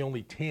 maybe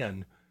only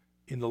 10,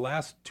 in the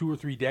last 2 or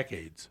 3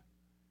 decades,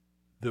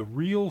 the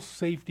real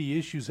safety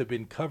issues have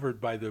been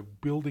covered by the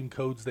building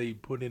codes they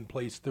put in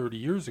place 30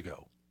 years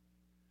ago.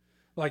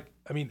 Like,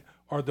 I mean,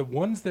 are the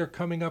ones they're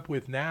coming up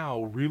with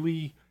now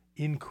really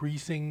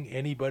increasing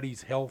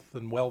anybody's health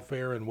and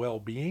welfare and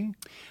well-being?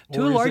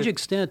 To a large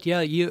extent, yeah.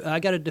 I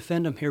got to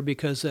defend them here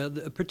because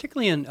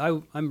particularly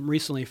I'm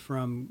recently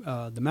from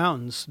the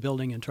mountains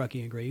building in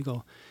Truckee and Gray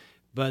Eagle,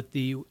 but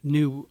the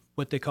new,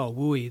 what they call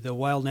WUI, the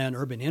Wildland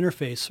Urban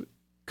Interface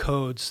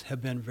codes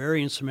have been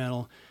very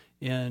instrumental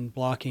in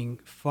blocking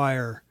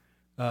fire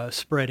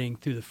spreading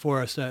through the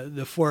forest.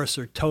 The forests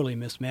are totally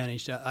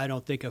mismanaged. I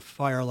don't think a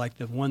fire like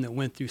the one that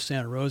went through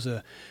Santa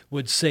Rosa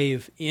would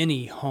save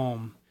any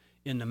home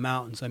in the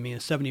mountains. I mean, a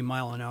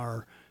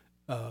 70-mile-an-hour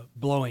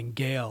blowing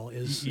gale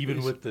is...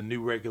 Even with the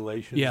new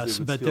regulations, yes,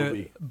 it would still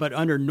be... but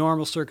under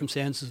normal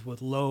circumstances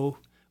with low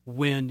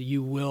wind,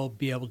 you will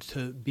be able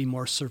to be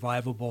more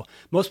survivable.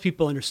 Most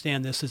people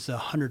understand this as a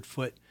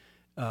 100-foot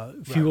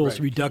fuels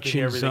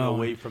reduction zone.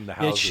 Away from the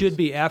houses. It should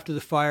be after the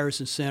fires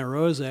in Santa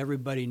Rosa.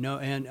 Everybody know,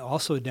 and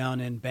also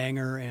down in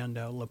Bangor and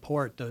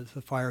LaPorte, the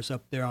fires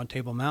up there on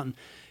Table Mountain.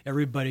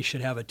 Everybody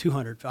should have a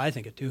 200. I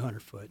think a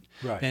 200 foot,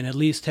 right. And at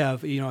least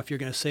have, if you're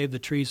going to save the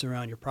trees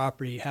around your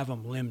property, have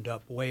them limbed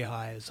up way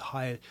high, as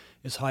high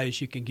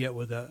as you can get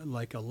with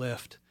a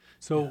lift.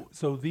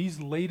 So these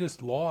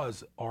latest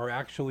laws are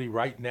actually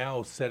right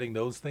now setting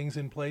those things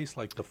in place,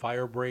 like the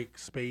fire break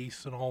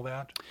space and all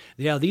that?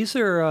 Yeah, these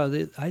are,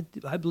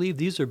 I believe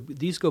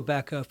these go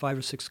back 5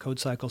 or 6 code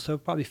cycles, so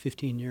probably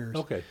 15 years.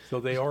 Okay,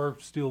 so they are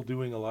still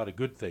doing a lot of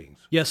good things.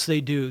 Yes,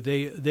 they do.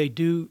 They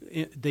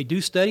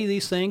do study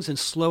these things, and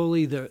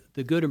slowly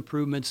the good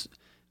improvements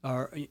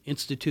are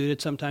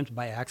instituted, sometimes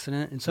by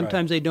accident, and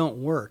sometimes they don't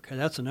work. And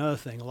that's another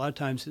thing. A lot of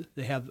times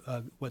they have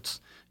what's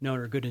known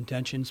are good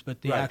intentions,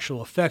 but the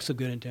actual effects of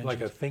good intentions.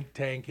 Like a think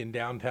tank in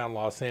downtown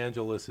Los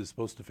Angeles is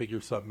supposed to figure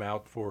something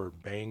out for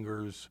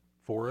Bangor's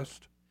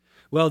forest?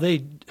 Well,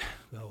 the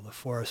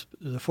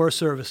Forest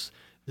Service,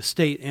 the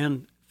state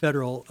and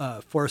federal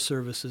Forest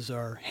Services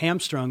are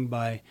hamstrung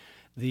by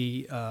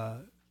the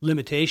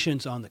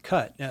limitations on the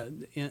cut.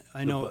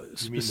 I know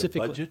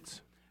specifically. You mean the budgets?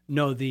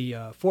 No, the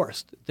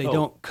forest. They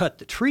don't cut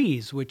the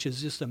trees, which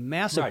is just a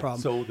massive problem.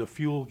 So the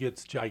fuel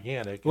gets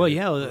gigantic. Well,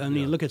 I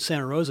mean, look at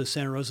Santa Rosa.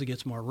 Santa Rosa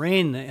gets more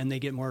rain, and they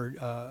get more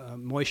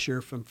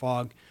moisture from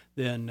fog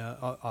than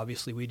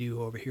obviously we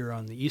do over here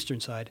on the eastern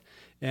side.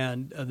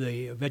 And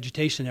the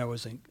vegetation there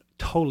was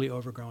totally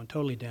overgrown,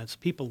 totally dense.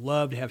 People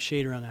love to have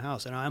shade around the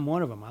house, and I'm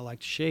one of them. I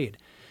like shade.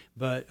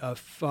 But a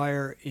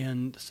fire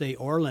in, say,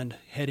 Orland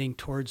heading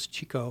towards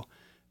Chico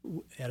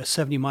at a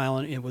 70 mile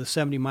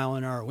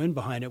an hour wind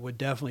behind it would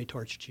definitely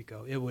torch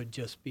Chico. It would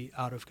just be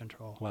out of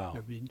control. Wow.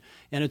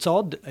 And it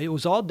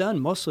was all done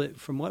mostly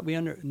from what we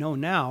know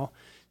now.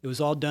 It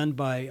was all done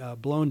by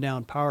blown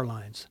down power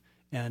lines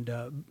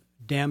and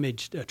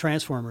damaged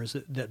transformers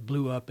that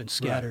blew up and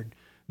scattered. Right.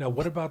 Now,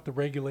 what about the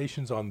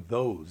regulations on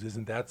those?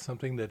 Isn't that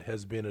something that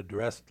has been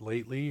addressed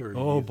lately? Or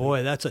oh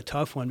boy, that's a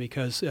tough one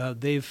because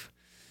they've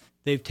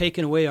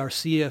taken away our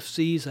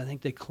CFCs. I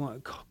think they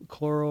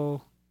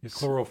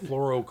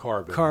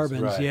chlorofluorocarbons.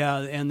 Carbons, yeah,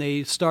 and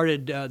they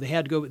started. They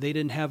had to go. They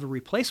didn't have a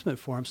replacement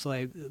for them,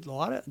 so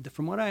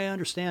from what I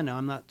understand now,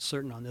 I'm not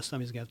certain on this.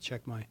 Somebody's got to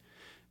check my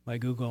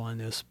Google on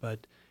this,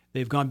 but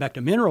they've gone back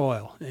to mineral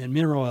oil, and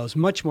mineral oil is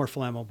much more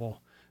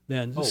flammable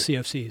than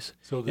CFCs.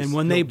 So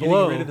when they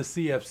blow, getting rid of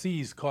the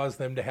CFCs caused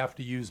them to have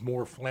to use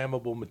more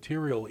flammable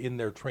material in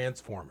their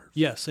transformers.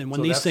 Yes, and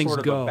when these that's things sort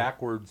of go, a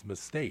backwards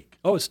mistake.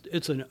 Oh,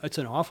 it's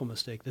an awful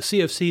mistake. The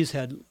CFCs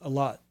had a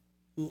lot.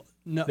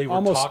 No, they were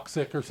almost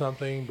toxic or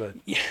something, but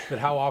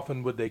how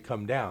often would they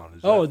come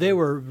down? They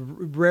were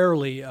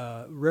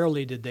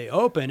rarely did they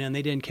open, and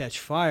they didn't catch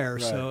fire.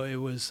 Right. So it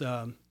was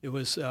a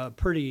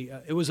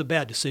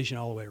bad decision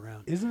all the way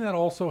around. Isn't that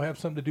also have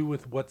something to do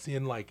with what's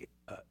in like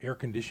air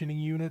conditioning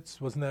units?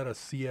 Wasn't that a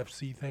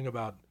CFC thing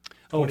about?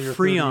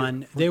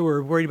 Freon. They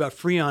were worried about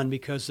Freon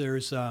because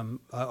there's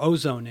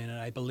ozone in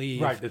it, I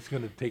believe. Right, that's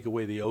going to take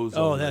away the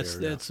ozone. Oh,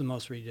 that's the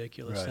most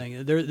ridiculous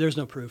thing. There's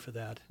no proof of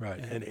that. Right,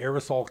 and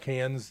aerosol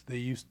cans.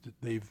 They've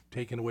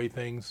taken away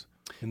things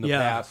in the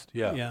past.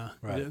 Yeah.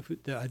 Right.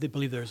 I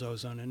believe there's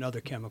ozone and other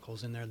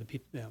chemicals in there that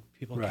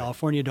people in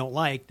California don't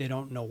like. They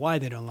don't know why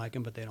they don't like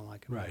them, but they don't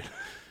like them. Right.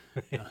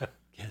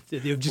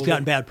 They've just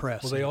gotten bad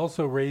press. Well, they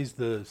also raised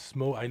the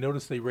smoke. I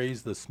noticed they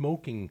raised the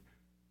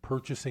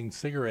purchasing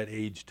cigarette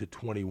age to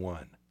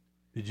 21.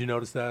 Did you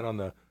notice that on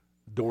the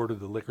door to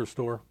the liquor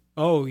store?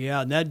 Oh, yeah.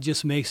 And that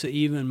just makes it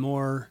even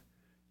more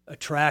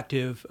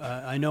attractive.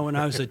 I know when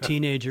I was a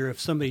teenager, if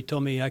somebody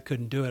told me I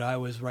couldn't do it, I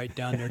was right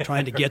down there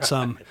trying to get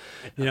some.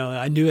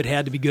 I knew it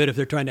had to be good if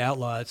they're trying to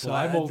outlaw it. So well,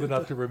 I'm old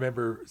enough to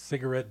remember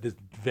cigarette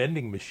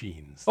vending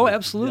machines. Oh,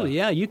 absolutely,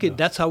 yeah. You could.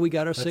 That's how we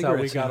got our cigarettes.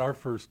 That's how we got our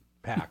first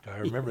pack. I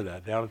remember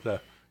that down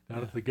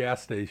at the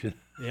gas station.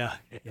 Yeah.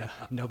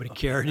 Nobody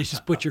cared. You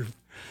just put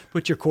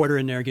your quarter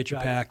in there and get your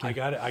pack. I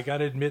got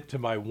to admit to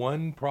my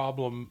one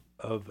problem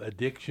of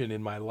addiction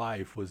in my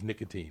life was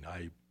nicotine.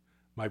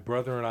 My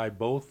brother and I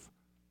both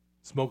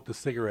smoked a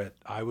cigarette.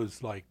 I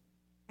was like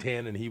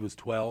 10 and he was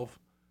 12.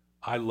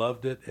 I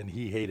loved it and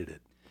he hated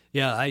it.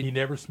 Yeah, he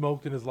never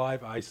smoked in his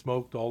life. I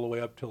smoked all the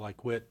way up till I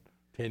quit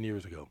 10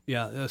 years ago.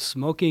 Yeah,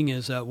 smoking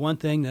is one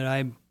thing that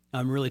I'm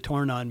really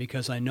torn on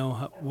because I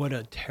know what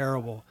a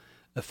terrible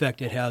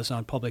effect it has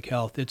on public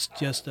health. It's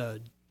just a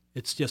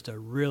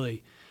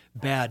really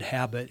bad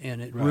habit,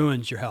 and it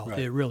ruins your health.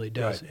 It really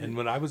does. Right. And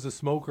when I was a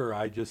smoker,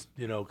 I just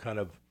kind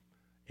of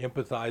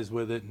empathized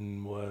with it,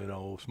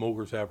 and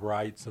smokers have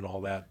rights and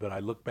all that. But I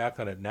look back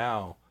on it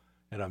now,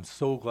 and I'm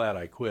so glad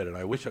I quit. And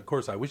I wish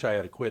I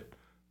had quit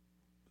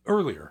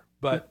earlier.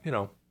 But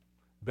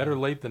better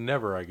late than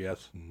never, I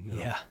guess.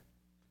 Yeah.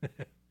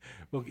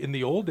 Well, in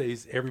the old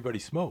days, everybody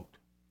smoked.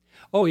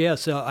 Oh,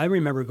 yes. I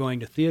remember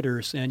going to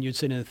theaters, and you'd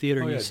sit in the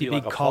theater and you'd see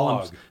big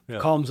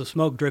columns of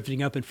smoke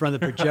drifting up in front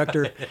of the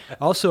projector.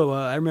 Also,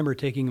 I remember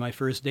taking my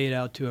first date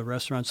out to a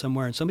restaurant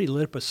somewhere, and somebody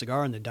lit up a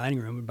cigar in the dining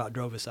room and about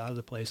drove us out of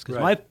the place.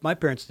 Because my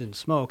parents didn't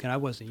smoke, and I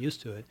wasn't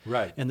used to it.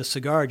 Right. And the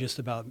cigar just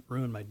about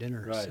ruined my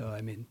dinner. Right.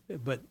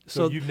 So,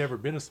 So you've never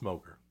been a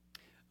smoker?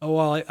 Oh,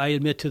 well, I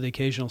admit to the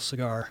occasional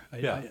cigar.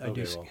 I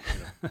do. Well,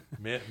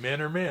 men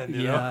are men,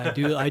 Yeah,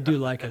 I do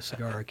like a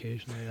cigar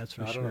occasionally, that's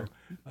for sure.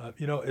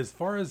 As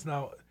far as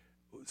now,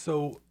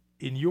 so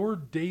in your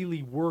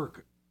daily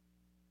work,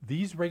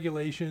 these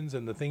regulations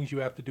and the things you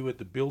have to do at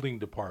the building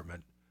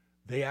department,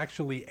 they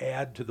actually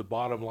add to the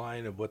bottom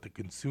line of what the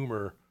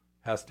consumer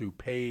has to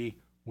pay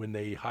when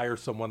they hire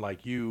someone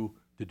like you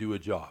to do a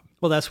job.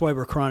 Well, that's why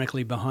we're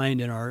chronically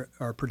behind in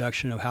our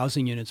production of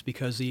housing units,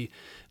 because the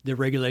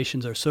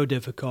regulations are so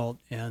difficult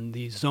and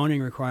the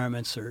zoning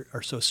requirements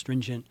are so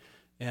stringent.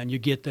 And you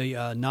get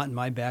the not in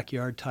my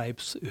backyard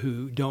types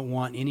who don't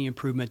want any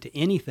improvement to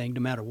anything,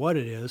 no matter what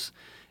it is.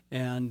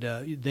 And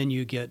then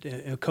you get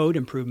code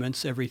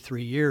improvements every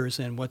 3 years.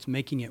 And what's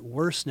making it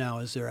worse now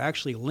is they're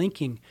actually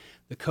linking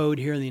the code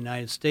here in the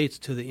United States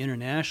to the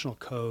international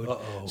code.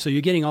 Uh-oh. So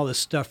you're getting all this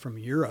stuff from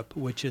Europe,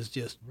 which is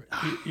just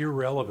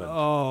irrelevant.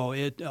 Oh,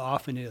 it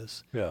often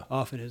is. Yeah.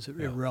 Often is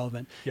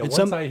irrelevant. Yeah, and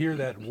once I hear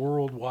that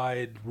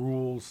worldwide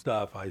rule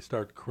stuff, I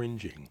start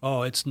cringing.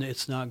 Oh, it's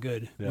not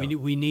good. Yeah.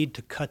 We need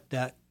to cut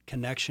that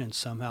connection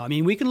somehow. I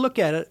mean, we can look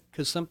at it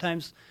because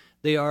sometimes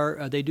they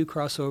do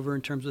cross over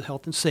in terms of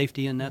health and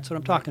safety, and that's what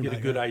I'm talking about. Get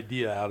a good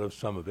idea out of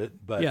some of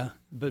it, but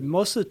but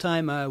most of the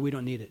time we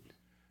don't need it.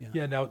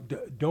 Yeah. Now,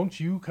 don't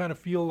you kind of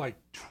feel like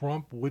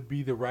Trump would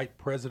be the right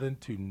president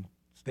to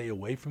stay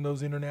away from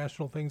those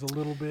international things a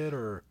little bit,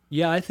 or?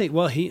 Yeah, I think.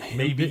 Well,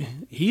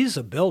 he's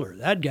a builder.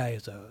 That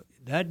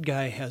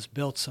guy has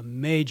built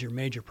some major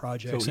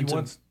projects. So he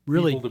wants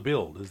people to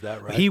build. Is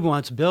that right? He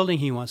wants building.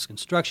 He wants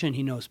construction.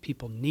 He knows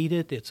people need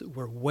it.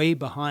 We're way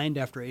behind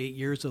after 8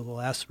 years of the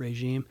last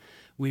regime.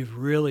 We've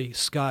really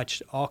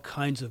scotched all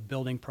kinds of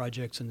building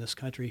projects in this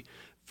country.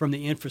 From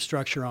the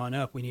infrastructure on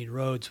up, we need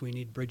roads, we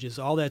need bridges.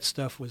 All that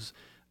stuff was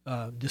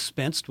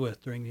dispensed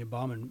with during the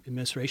Obama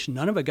administration.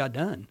 None of it got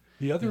done.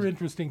 The other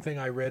interesting thing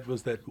I read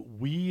was that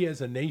we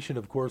as a nation,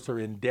 of course, are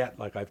in debt,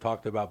 like I've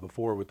talked about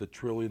before, with the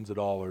trillions of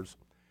dollars.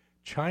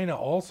 China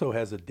also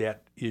has a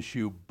debt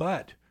issue,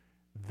 but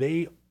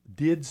they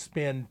did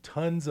spend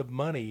tons of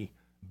money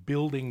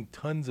building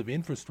tons of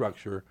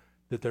infrastructure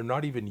that they're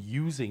not even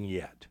using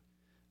yet.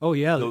 Oh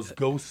yeah, those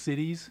ghost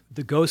cities.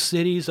 The ghost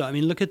cities. I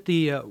mean, look at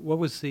the what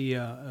was the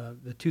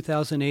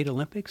 2008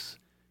 Olympics?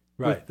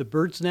 Right. With the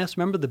bird's nest.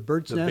 Remember the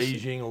bird's nest? The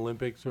Beijing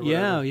Olympics or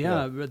whatever.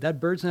 Yeah.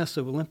 That bird's nest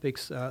of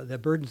Olympics. That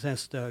bird's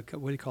nest. What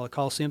do you call it?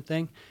 Coliseum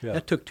thing. Yeah.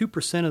 That took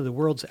 2% of the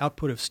world's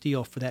output of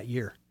steel for that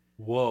year.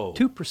 Whoa.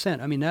 2%.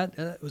 I mean,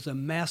 that was a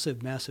massive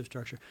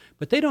structure.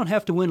 But they don't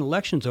have to win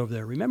elections over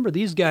there. Remember,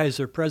 these guys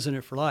are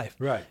president for life.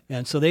 Right.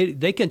 And so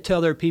they can tell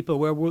their people,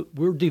 well,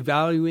 we're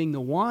devaluing the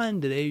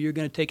yuan today. You're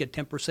going to take a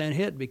 10%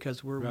 hit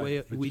because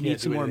we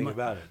need some more money.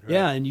 About it, right?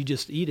 Yeah, and you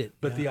just eat it.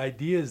 But the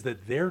idea is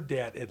that their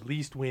debt at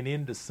least went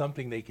into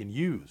something they can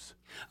use.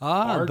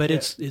 But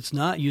it's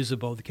not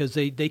usable because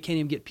they can't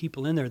even get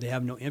people in there. They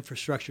have no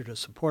infrastructure to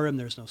support them.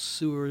 There's no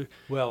sewer.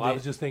 Well, I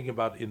was just thinking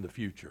about in the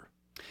future.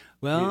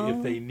 Well,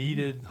 if they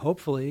needed,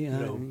 hopefully,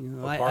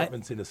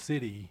 apartments in a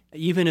city,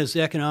 even as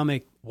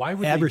economic why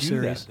would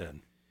adversaries, they do that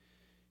then?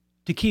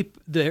 To keep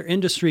their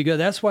industry going.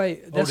 That's why.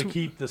 To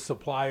keep the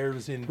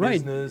suppliers in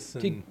business,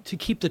 and to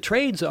keep the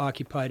trades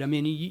occupied. I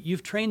mean,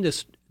 you've trained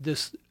this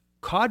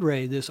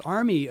cadre, this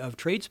army of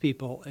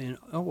tradespeople in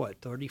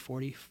 30,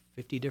 40,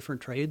 50 different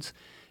trades.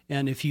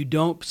 And if you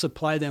don't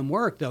supply them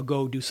work, they'll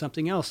go do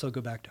something else. They'll go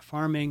back to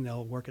farming.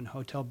 They'll work in the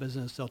hotel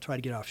business. They'll try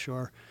to get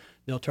offshore.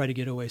 They'll try to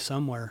get away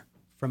somewhere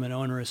from an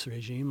onerous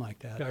regime like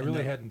that. I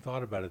really hadn't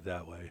thought about it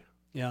that way.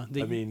 Yeah.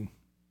 I mean,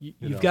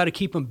 you've got to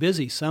keep them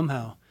busy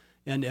somehow.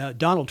 And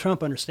Donald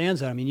Trump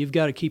understands that. I mean, you've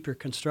got to keep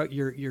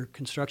your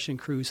construction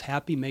crews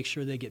happy, make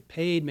sure they get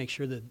paid, make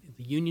sure that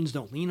the unions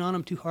don't lean on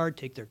them too hard,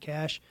 take their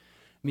cash.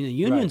 I mean, the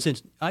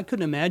unions, I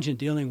couldn't imagine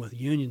dealing with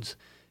unions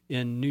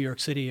in New York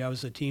City. I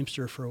was a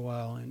Teamster for a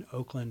while in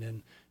Oakland,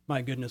 and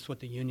my goodness, what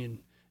the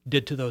union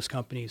did to those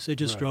companies. It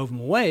just drove them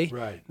away,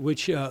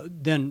 which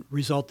then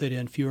resulted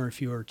in fewer and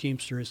fewer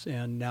Teamsters,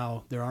 and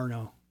now there are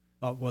no,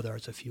 well,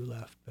 there's a few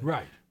left.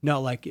 But not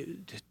like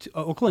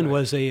Oakland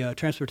was a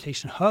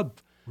transportation hub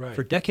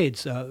for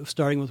decades,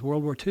 starting with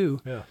World War II.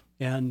 Yeah.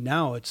 And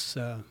now it's,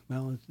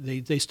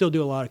 they still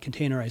do a lot of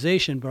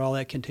containerization, but all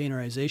that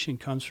containerization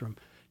comes from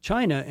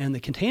China, and the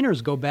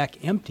containers go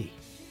back empty.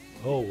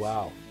 Oh,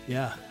 wow.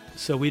 Yeah.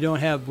 So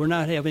we're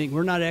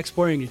not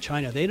exporting to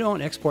China. They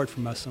don't export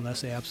from us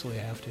unless they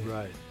absolutely have to.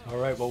 Right. All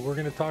right. Well, we're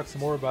going to talk some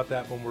more about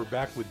that when we're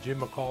back with Jim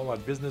McCall on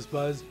Business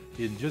Buzz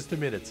in just a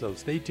minute. So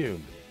stay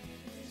tuned.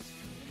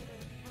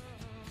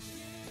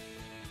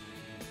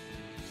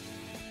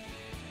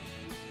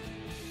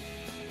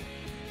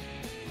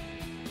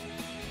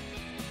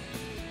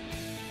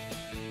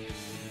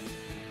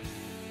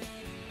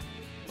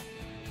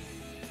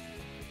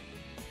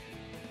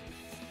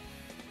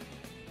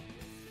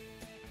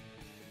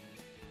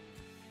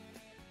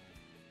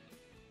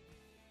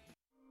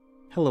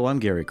 Hello, I'm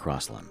Gary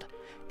Crossland.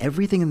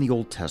 Everything in the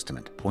Old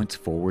Testament points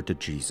forward to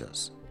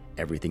Jesus.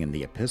 Everything in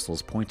the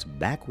epistles points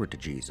backward to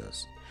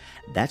Jesus.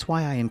 That's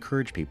why I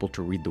encourage people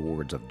to read the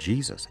words of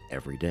Jesus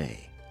every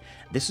day.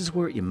 This is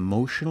where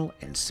emotional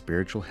and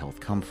spiritual health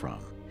come from.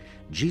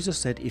 Jesus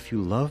said, "If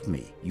you love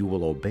me, you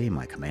will obey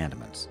my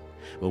commandments."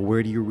 Well,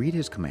 where do you read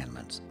his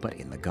commandments? But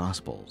in the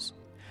Gospels.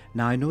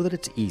 Now, I know that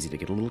it's easy to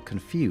get a little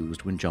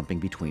confused when jumping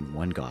between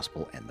one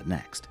gospel and the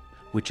next,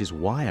 which is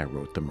why I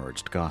wrote the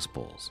Merged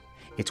Gospels.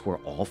 It's where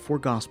all 4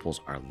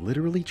 Gospels are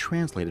literally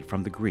translated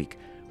from the Greek,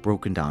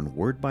 broken down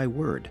word by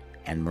word,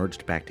 and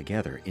merged back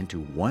together into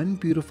one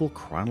beautiful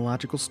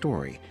chronological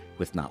story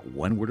with not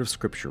one word of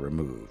Scripture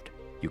removed.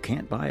 You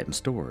can't buy it in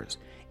stores.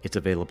 It's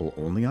available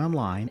only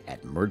online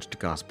at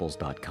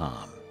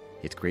mergedgospels.com.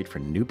 It's great for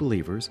new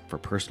believers, for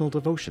personal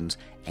devotions,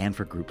 and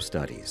for group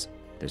studies.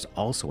 There's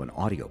also an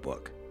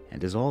audiobook.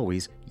 And as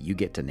always, you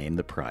get to name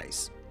the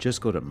price.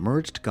 Just go to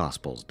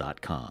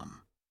mergedgospels.com.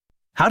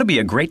 How to be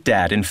a great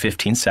dad in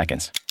 15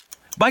 seconds.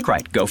 Bike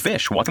ride, go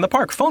fish, walk in the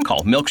park, phone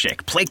call,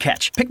 milkshake, play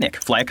catch, picnic,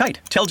 fly a kite,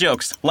 tell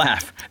jokes,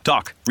 laugh,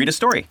 talk, read a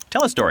story,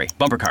 tell a story,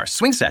 bumper car,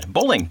 swing set,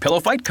 bowling, pillow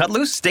fight, cut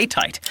loose, stay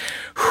tight.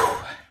 Whew.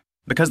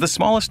 Because the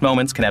smallest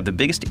moments can have the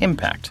biggest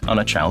impact on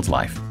a child's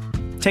life.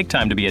 Take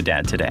time to be a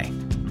dad today.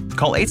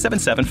 Call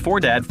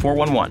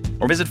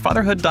 877-4DAD-411 or visit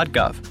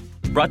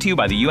fatherhood.gov. Brought to you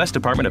by the U.S.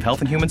 Department of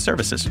Health and Human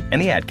Services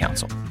and the Ad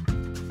Council.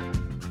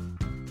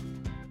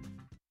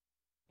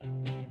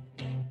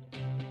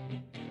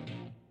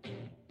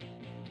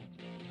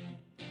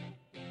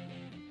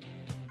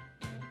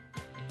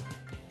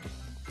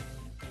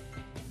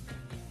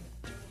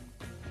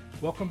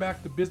 Welcome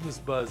back to Business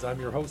Buzz. I'm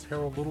your host,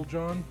 Harold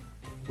Littlejohn.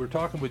 We're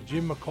talking with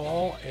Jim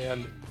McCall,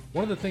 and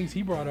one of the things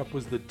he brought up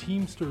was the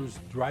Teamsters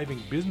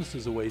driving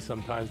businesses away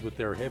sometimes with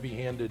their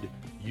heavy-handed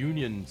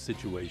union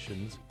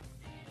situations.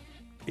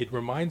 It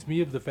reminds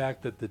me of the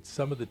fact that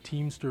some of the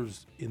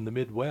Teamsters in the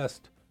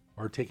Midwest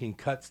are taking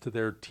cuts to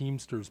their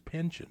Teamsters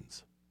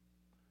pensions.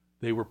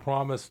 They were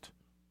promised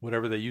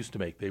whatever they used to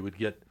make. They would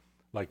get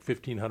like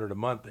 $1,500 a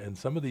month, and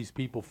some of these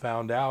people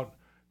found out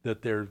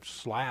that they're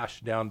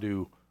slashed down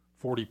to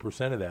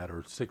 40% of that,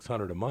 or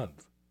 $600 a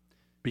month,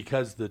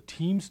 because the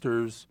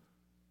Teamsters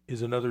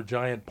is another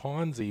giant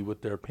Ponzi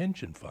with their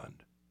pension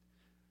fund.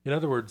 In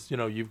other words,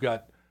 you've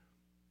got,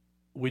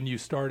 when you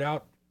start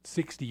out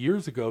 60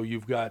 years ago,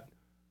 you've got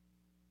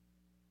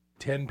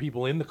 10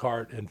 people in the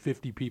cart and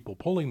 50 people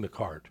pulling the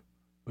cart.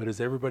 But as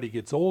everybody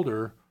gets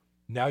older,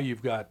 now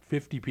you've got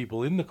 50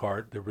 people in the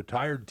cart, the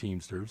retired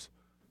Teamsters,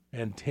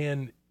 and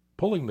 10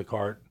 pulling the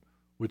cart,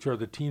 which are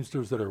the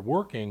Teamsters that are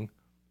working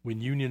when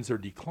unions are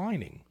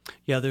declining.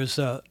 Yeah, there's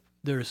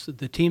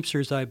the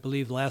Teamsters, I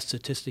believe, last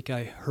statistic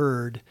I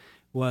heard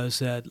was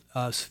that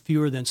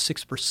fewer than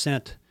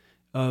 6%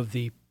 of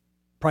the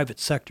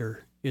private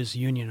sector is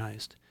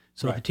unionized.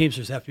 So the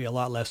Teamsters have to be a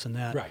lot less than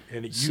that. Right,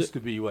 and it used to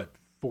be,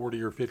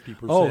 40 or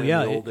 50% in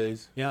the old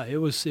days? Yeah, it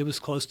was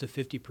close to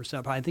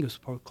 50%. I think it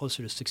was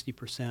closer to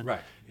 60%. Right,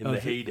 in the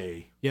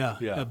heyday.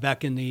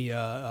 Back in the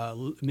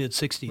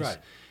mid-'60s. Right.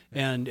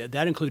 And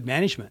that included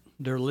management.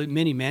 There were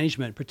many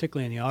management,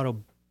 particularly in the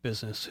auto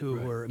business, who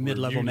were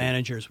mid-level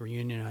managers were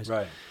unionized.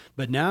 Right.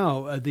 But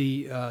now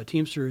the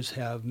Teamsters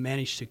have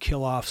managed to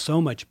kill off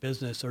so much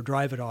business, or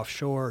drive it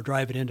offshore, or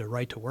drive it into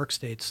right-to-work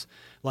states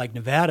like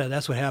Nevada.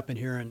 That's what happened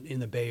here in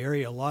the Bay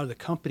Area. A lot of the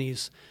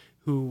companies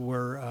who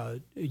were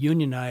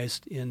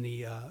unionized in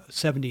the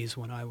 70s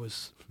when I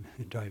was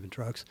driving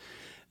trucks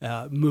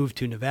moved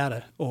to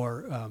Nevada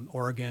or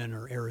Oregon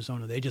or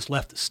Arizona. They just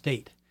left the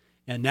state.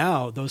 And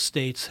now those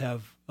states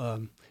have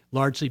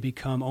largely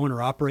become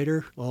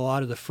owner-operator. A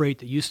lot of the freight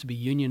that used to be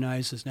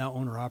unionized is now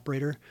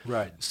owner-operator.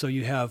 Right. So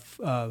you have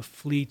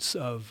fleets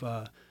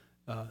of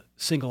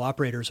single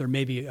operators, or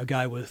maybe a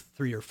guy with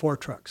 3 or 4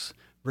 trucks,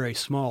 very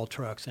small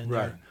trucks, and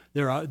Right.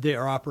 they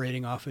are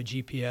operating off a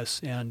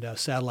GPS and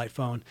satellite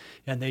phone,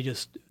 and they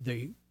get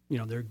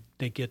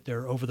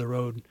their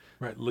over-the-road.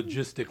 Right.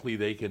 Logistically,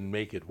 they can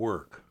make it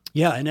work.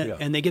 Yeah,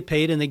 and they get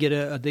paid, and they get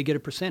a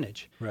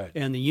percentage. Right.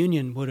 And the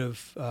union would have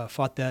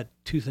fought that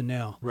tooth and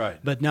nail. Right.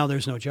 But now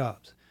there's no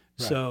jobs,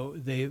 Right. so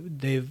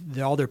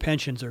all their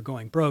pensions are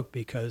going broke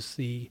because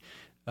the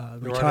There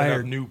aren't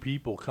retired enough new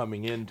people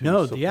coming in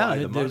to supply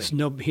the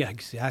money.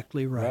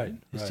 exactly right. Right,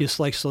 It's right. just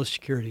like Social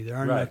Security. There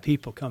aren't Right. enough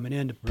people coming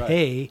in to Right.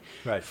 pay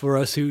Right. for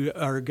us who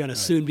are going to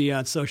soon be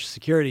on Social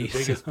Security. The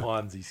biggest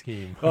Ponzi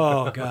scheme.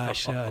 Oh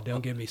gosh,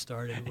 don't get me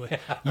started.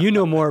 You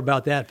know more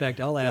about that. In fact,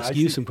 I'll ask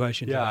you some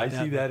questions. Yeah, about I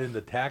that. see that in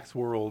the tax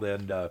world,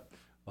 and a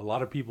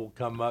lot of people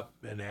come up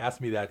and ask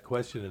me that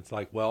question. It's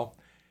like, well,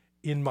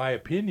 in my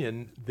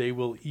opinion, they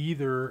will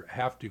either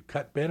have to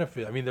cut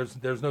benefit. I mean,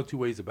 there's no two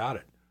ways about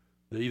it.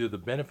 Either the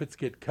benefits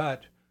get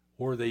cut,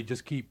 or they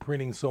just keep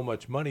printing so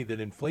much money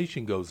that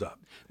inflation goes up.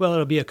 Well,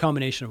 it'll be a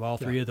combination of all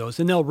three of those,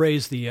 and they'll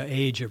raise the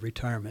age of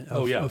retirement.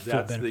 Of full that's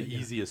benefit, the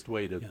easiest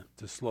way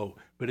to slow.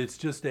 But it's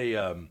just a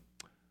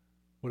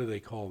what do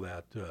they call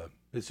that?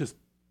 It's just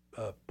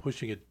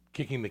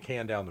kicking the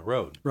can down the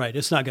road. Right.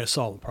 It's not going to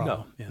solve the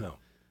problem. No.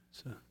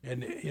 So.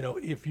 And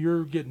if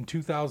you're getting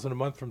 $2,000 a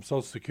month from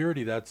Social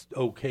Security, that's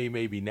okay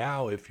maybe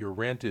now if your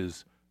rent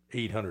is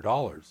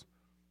 $800.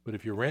 But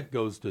if your rent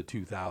goes to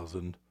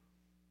 $2,000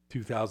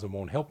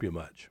 won't help you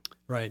much.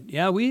 Right.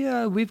 Yeah,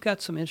 we've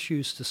got some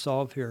issues to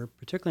solve here,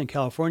 particularly in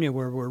California,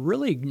 where we're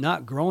really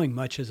not growing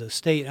much as a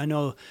state. I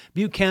know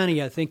Butte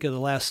County, I think of the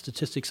last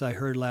statistics I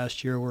heard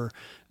last year, where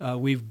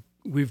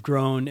we've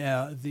grown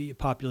the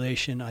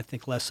population, I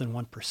think, less than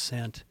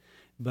 1%.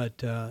 But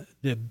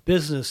the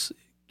business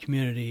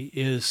community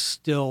is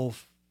still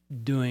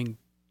doing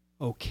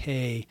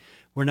okay.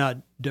 We're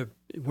not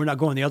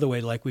going the other way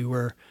like we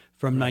were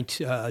from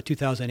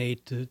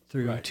 2008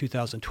 through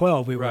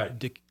 2012. We were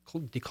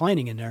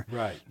declining in there.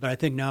 Right. But I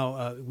think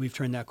now we've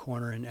turned that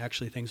corner, and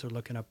actually things are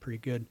looking up pretty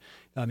good.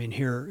 I mean,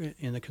 here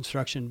in the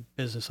construction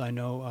business, I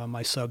know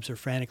my subs are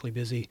frantically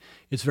busy.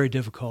 It's very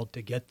difficult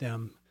to get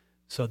them.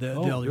 So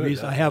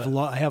I have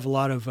a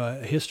lot of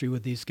history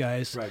with these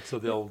guys. Right. So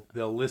they'll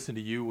listen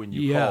to you when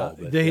you call.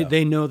 But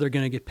they know they're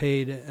going to get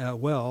paid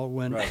well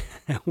when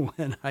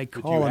when I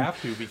call them. But you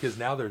have to, because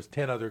now there's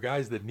 10 other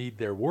guys that need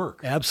their work.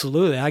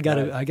 Absolutely. I got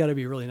to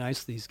be really nice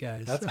to these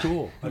guys. That's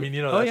cool. I mean,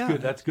 that's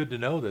good. That's good to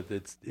know that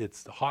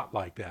it's hot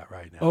like that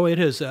right now. Oh, it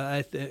is.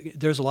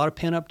 There's a lot of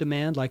pent up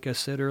demand. Like I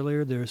said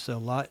earlier, there's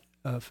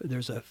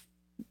a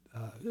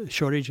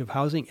shortage of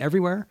housing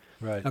everywhere,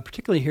 right?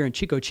 Particularly here in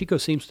Chico. Chico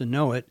seems to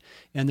know it,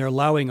 and they're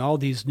allowing all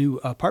these new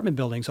apartment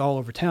buildings all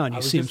over town. I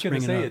was just going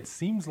to say, it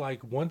seems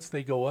like once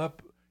they go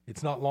up,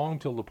 it's not long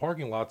till the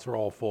parking lots are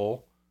all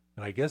full,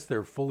 and I guess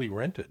they're fully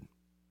rented.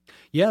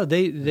 Yeah,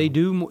 they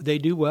do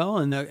well,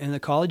 and the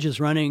college is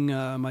running.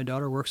 My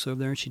daughter works over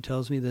there, and she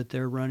tells me that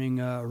they're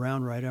running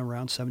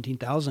around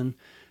 17,000.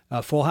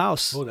 Full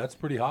house. Oh, that's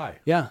pretty high.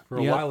 Yeah. For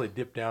a while, it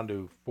dipped down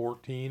to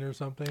 14 or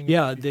something.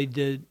 Yeah, they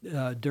did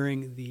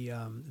during the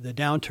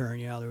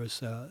downturn. Yeah, there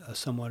was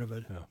somewhat of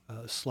a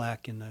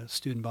slack in the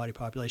student body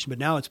population, but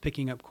now it's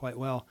picking up quite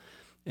well,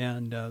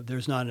 and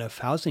there's not enough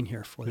housing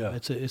here for them.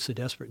 Yeah. It's a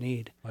desperate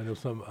need. I know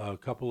a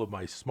couple of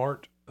my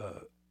smart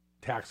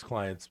tax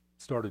clients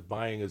started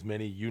buying as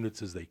many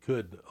units as they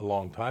could a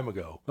long time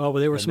ago. Oh,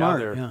 well, they were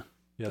smart.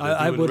 Yeah.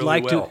 I would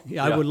like to.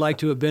 I would like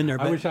to have been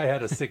there. I wish I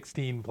had a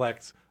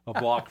 16-plex a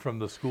block from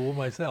the school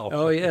myself.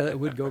 Oh yeah, it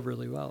would go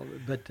really well.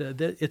 But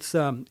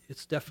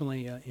it's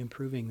definitely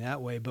improving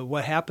that way. But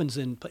what happens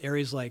in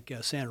areas like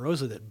Santa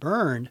Rosa that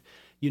burned,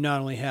 you not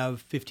only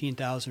have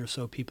 15,000 or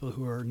so people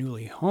who are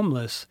newly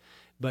homeless,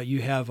 but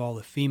you have all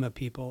the FEMA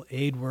people,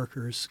 aid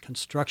workers,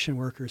 construction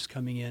workers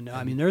coming in.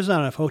 I mean, there's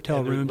not enough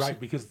hotel rooms. Right,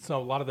 because a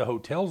lot of the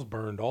hotels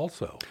burned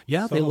also.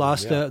 Yeah, they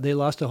lost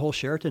a whole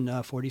Sheraton,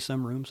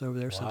 40-some rooms over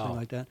there, something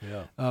like that.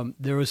 Yeah.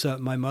 There was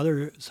my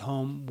mother's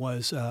home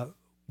was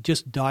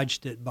just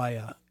dodged it by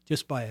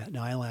an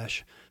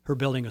eyelash. Her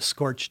building is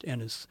scorched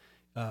and is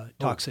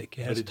toxic.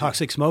 It has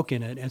toxic smoke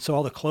in it, and so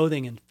all the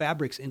clothing and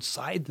fabrics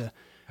inside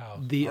are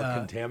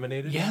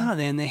contaminated. Yeah,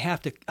 then they have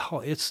to.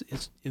 Oh, it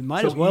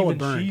might as well have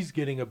burned. She's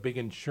getting a big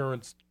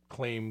insurance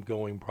claim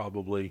going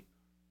probably.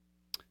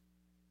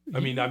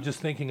 I mean, I'm just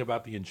thinking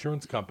about the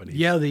insurance companies.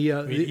 Yeah,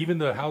 even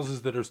the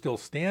houses that are still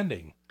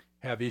standing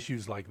have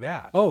issues like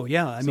that. Oh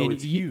yeah, I mean,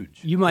 it's huge.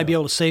 You might be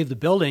able to save the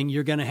building.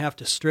 You're going to have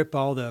to strip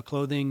all the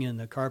clothing and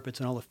the carpets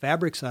and all the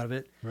fabrics out of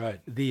it. Right.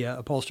 The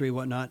upholstery,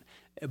 whatnot.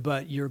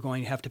 but you're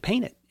going to have to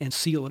paint it and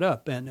seal it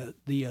up. And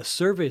the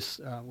service,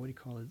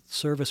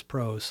 service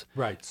pros,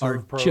 right? Are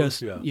Serve pros,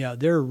 just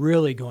they're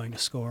really going to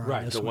score. Right,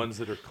 on this the one. ones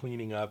that are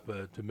cleaning up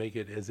to make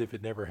it as if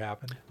it never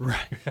happened.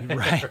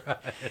 Right.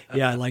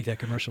 Yeah, I like that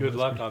commercial. Good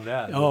luck on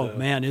that. Oh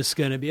man, it's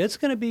going to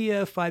be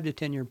a 5 to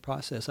 10 year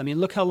process. I mean,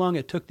 look how long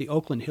it took the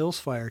Oakland Hills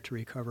fire to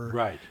recover.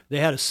 Right. They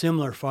had a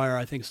similar fire.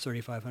 I think it's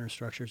 3,500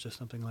 structures or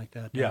something like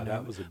that. Yeah,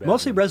 that was a bad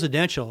mostly one.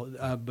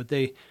 Residential, but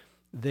they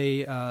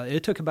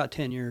it took about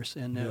 10 years,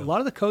 and a lot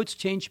of the codes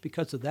changed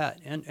because of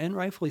that, and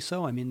rightfully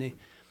so. I mean,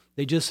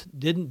 they just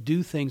didn't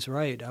do things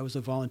right. I was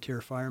a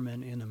volunteer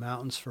fireman in the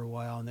mountains for a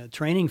while, and the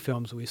training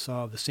films we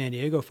saw of the San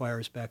Diego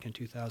fires back in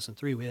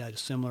 2003, we had a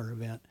similar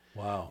event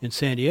in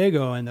San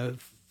Diego, and the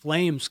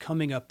flames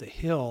coming up the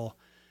hill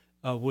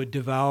would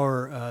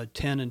devour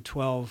 10 and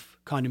 12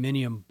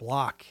 condominium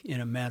block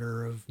in a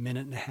matter of a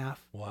minute and a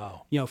half.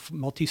 Wow.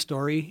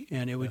 Multi-story,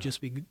 and it would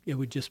just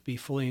be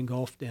fully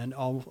engulfed and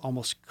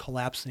almost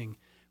collapsing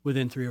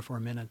within 3 or 4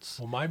 minutes.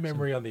 Well, my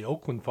memory on the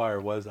Oakland fire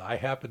was I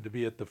happened to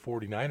be at the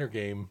 49er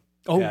game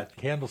at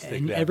Candlestick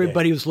and that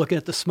everybody day. Was looking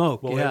at the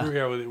smoke. Well,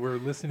 we were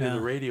listening to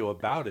the radio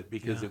about it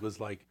because Yeah. it was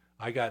like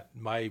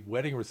my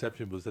wedding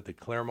reception was at the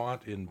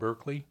Claremont in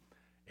Berkeley,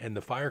 and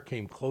the fire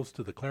came close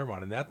to the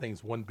Claremont, and that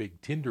thing's one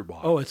big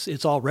tinderbox. Oh,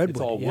 it's all redwood.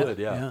 It's all wood,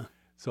 yeah. Yeah.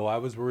 So I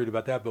was worried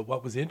about that. But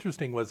what was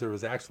interesting was there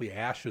was actually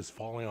ashes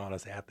falling on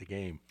us at the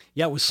game.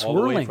 Yeah, it was all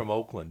swirling. the way from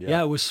Oakland.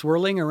 Yeah, it was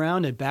swirling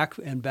around and back.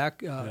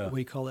 What do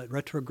you call it?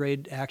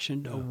 Retrograde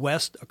action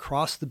west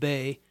across the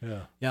bay.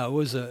 Yeah. It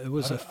was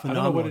a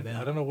phenomenal event.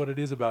 I don't know what it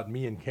is about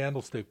me and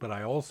Candlestick, but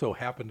I also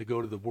happened to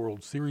go to the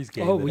World Series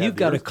game. Oh, you've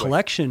got a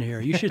collection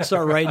here. You should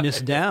start writing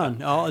this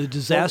down. Oh, the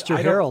Disaster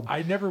Herald.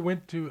 I never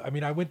went to. I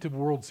mean, I went to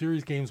World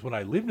Series games when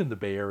I lived in the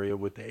Bay Area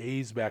with the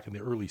A's back in the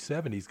early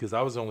 '70s because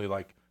I was only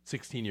like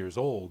 16 years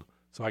old,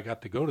 so I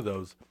got to go to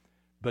those.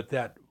 But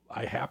that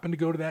I happened to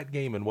go to that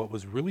game, and what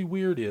was really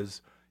weird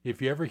is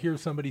if you ever hear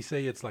somebody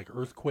say it's like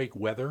earthquake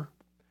weather,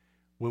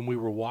 when we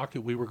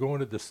were going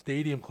to the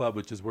Stadium Club,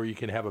 which is where you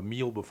can have a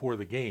meal before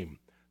the game.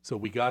 So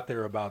we got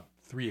there about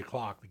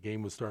 3:00. The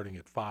game was starting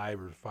at 5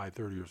 or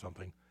 5:30 or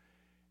something.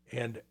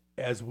 And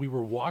as we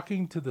were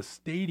walking to the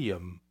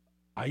stadium,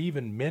 I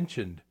even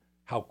mentioned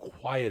how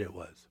quiet it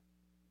was.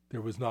 There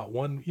was not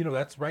one,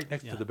 that's right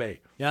next to the bay.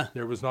 Yeah.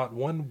 There was not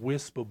one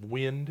wisp of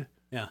wind,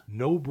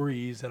 no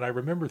breeze. And I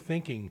remember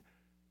thinking,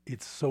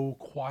 it's so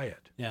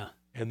quiet. Yeah.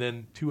 And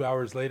then 2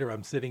 hours later,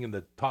 I'm sitting in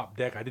the top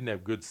deck. I didn't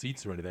have good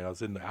seats or anything. I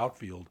was in the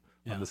outfield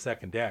on the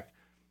second deck.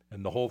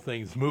 And the whole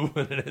thing's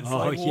moving, and it's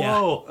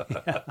whoa.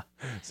 Yeah.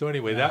 So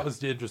anyway, that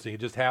was interesting. It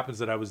just happens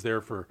that I was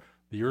there for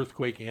the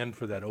earthquake and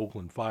for that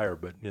Oakland fire,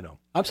 but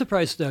I'm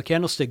surprised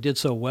Candlestick did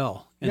so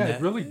well. Yeah,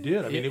 it really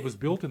did. I mean, it was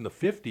built in the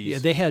 50s. Yeah,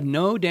 they had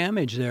no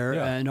damage there,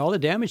 and all the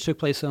damage took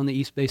place on the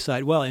East Bay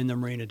side, in the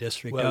Marina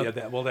District. Well,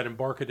 that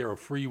Embarcadero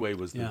Freeway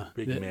was the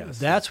big mess.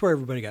 That's where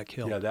everybody got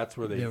killed. Yeah, that's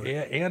where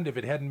and if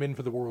it hadn't been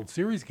for the World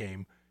Series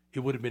game, it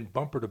would have been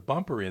bumper to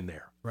bumper in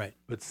there. Right.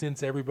 But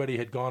since everybody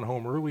had gone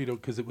home early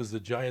because it was the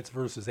Giants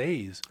versus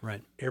A's,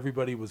 right,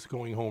 everybody was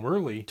going home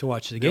early to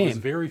watch the game. There was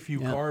very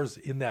few cars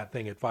in that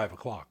thing at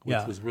 5:00,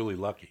 which was really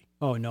lucky.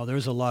 Oh no, there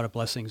was a lot of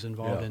blessings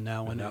involved in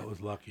that one. And that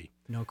was lucky.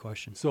 No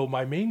question. So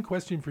my main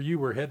question for you,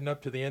 we're heading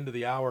up to the end of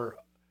the hour.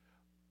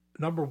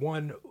 Number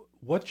one,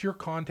 what's your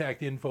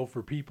contact info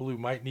for people who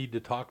might need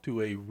to talk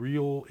to a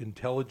real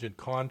intelligent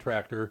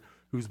contractor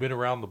who's been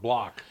around the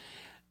block?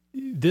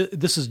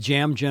 This is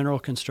JAM General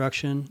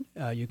Construction.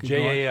 You can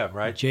JAM,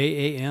 right?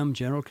 JAM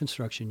General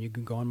Construction. You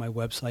can go on my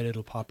website.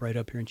 It'll pop right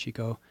up here in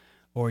Chico.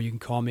 Or you can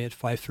call me at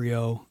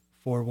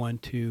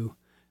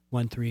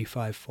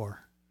 530-412-1354.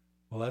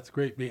 Well, that's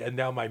great. And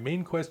now my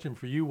main question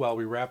for you while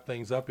we wrap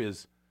things up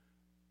is,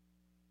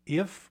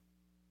 if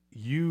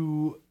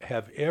you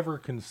have ever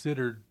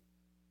considered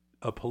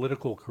a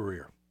political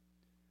career.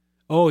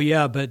 Oh,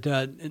 yeah, but...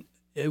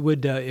 It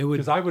would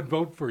because I would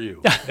vote for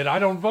you, and I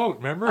don't vote.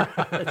 Remember?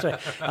 That's right.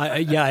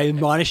 I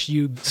admonish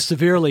you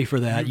severely for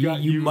that.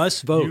 You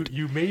must vote.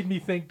 You made me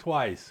think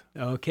twice.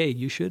 Okay,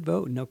 you should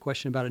vote. No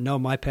question about it. No,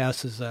 my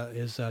past is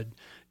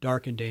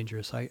dark and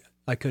dangerous. I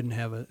couldn't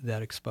have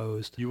that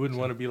exposed. You wouldn't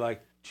want to be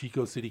like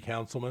Chico City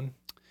Councilman.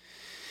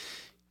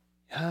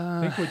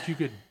 Think what you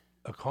could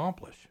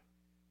accomplish.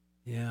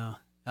 Yeah,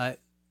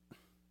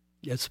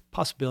 it's a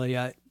possibility.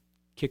 I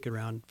kick it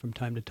around from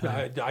time to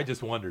time. I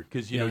just wondered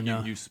because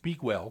you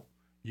speak well.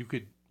 You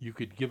could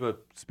give a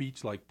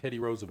speech like Teddy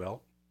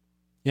Roosevelt.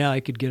 Yeah,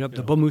 I could get up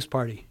the Bull Moose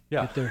Party.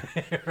 Yeah, get there,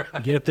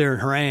 get up there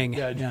and harangue.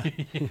 Yeah.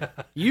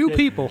 You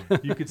people.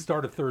 You could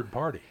start a third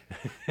party.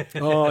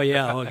 Oh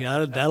yeah,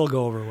 that'll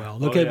go over well.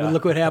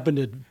 Look what happened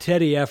to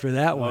Teddy after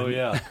that one. Oh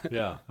yeah,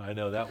 I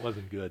know that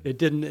wasn't good. It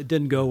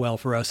didn't go well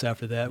for us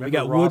after that. Remember we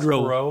got Ross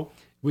Woodrow. Perot?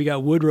 We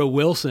got Woodrow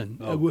Wilson.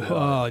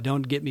 Oh,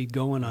 don't get me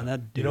going on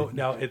that dude.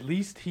 Now at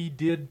least he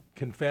did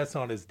confess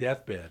on his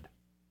deathbed.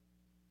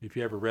 If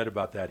you ever read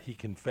about that, he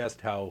confessed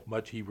how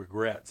much he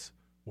regrets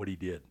what he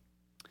did.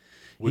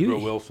 Woodrow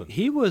Wilson.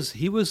 He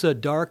was a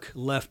dark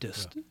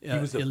leftist. He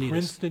was a elitist.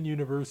 Princeton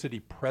University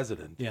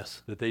president.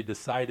 Yes. That they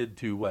decided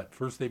to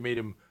First they made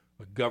him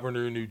a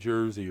governor in New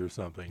Jersey or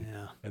something.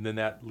 Yeah. And then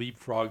that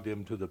leapfrogged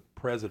him to the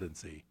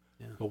presidency.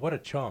 Yeah. But what a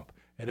chump.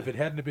 And if it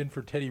hadn't have been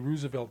for Teddy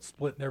Roosevelt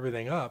splitting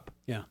everything up,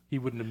 he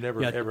wouldn't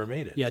have ever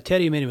made it. Yeah,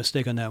 Teddy made a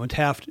mistake on that one.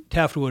 Taft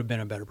would have been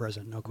a better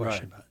president, no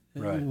question about it.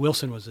 Right.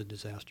 Wilson was a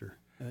disaster.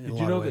 Did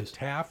you know that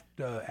Taft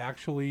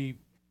actually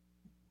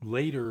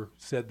later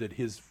said that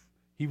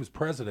he was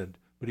president,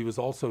 but he was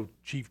also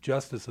Chief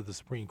Justice of the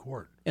Supreme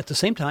Court? At the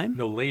same time?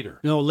 No, later.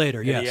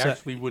 And he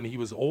actually, when he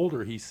was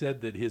older, he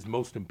said that his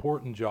most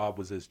important job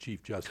was as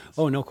Chief Justice.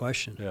 Oh, no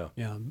question.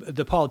 Yeah.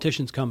 The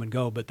politicians come and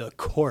go, but the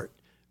court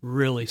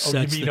really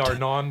sets. You mean our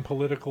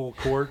non-political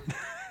court?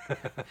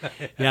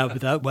 Yeah,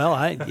 but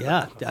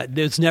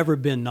it's never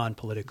been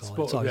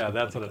non-political. It's always been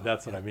that's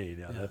political. what I mean.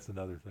 Yeah, that's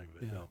another thing.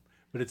 But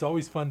but it's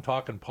always fun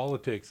talking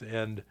politics.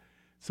 And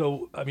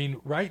so, I mean,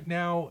 right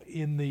now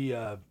in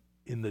the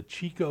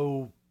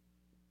Chico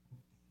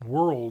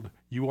world,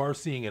 you are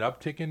seeing an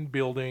uptick in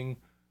building.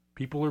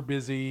 People are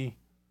busy,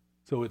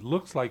 so it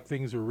looks like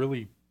things are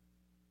really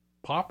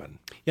popping.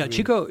 Yeah,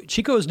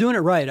 Chico is doing it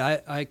right.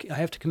 I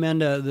have to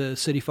commend the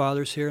city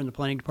fathers here in the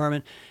planning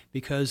department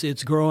because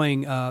it's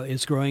growing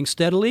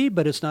steadily,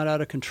 but it's not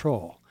out of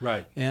control.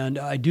 Right. And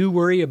I do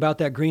worry about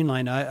that green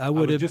line. I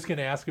was just going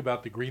to ask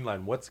about the green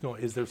line.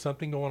 Is there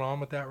something going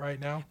on with that right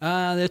now?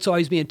 That's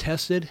always being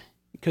tested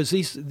because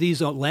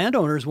these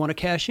landowners want to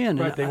cash in.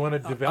 Right, they want to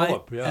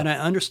develop. And I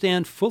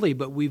understand fully,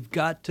 but we've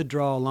got to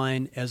draw a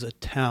line as a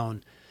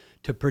town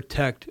to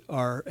protect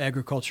our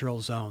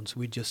agricultural zones.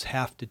 We just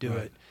have to do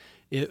it.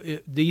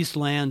 These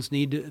lands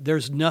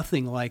there's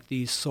nothing like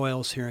these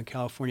soils here in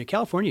California.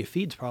 California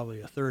feeds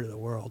probably a third of the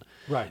world.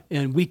 Right.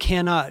 And we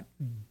cannot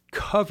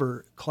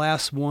cover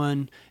Class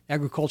 1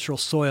 agricultural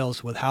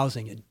soils with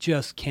housing. It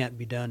just can't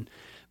be done.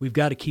 We've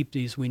got to keep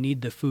these. We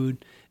need the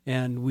food,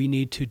 and we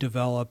need to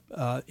develop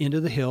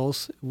into the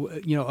hills,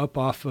 up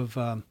off of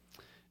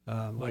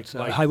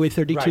Highway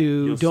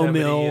 32, right, Doe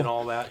Mill, and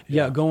all that.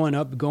 Going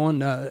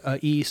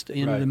east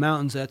into the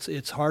mountains.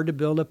 It's hard to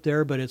build up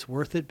there, but it's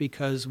worth it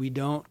because we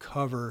don't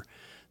cover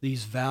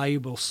these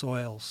valuable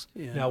soils.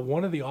 Now,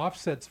 one of the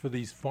offsets for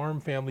these farm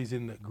families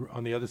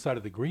on the other side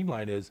of the green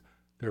line is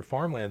their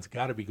farmland's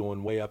got to be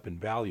going way up in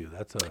value.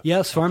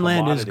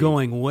 Farmland is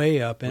going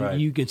way up, and right.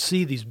 You can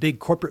see these big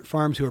corporate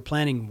farms who are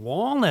planting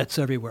walnuts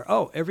everywhere.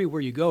 Oh,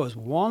 everywhere you go is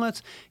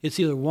walnuts. It's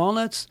either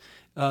walnuts,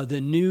 the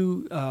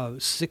new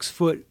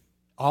 6-foot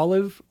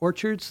olive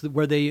orchards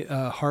where they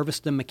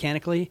harvest them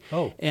mechanically,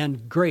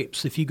 and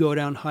grapes. If you go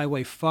down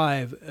Highway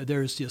 5,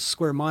 there's just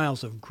square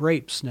miles of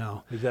grapes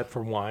now. Is that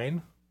for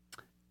wine?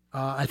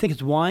 I think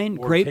it's wine,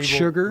 or grape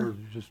sugar, or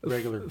just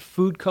regular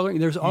food coloring.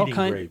 There's all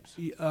kinds.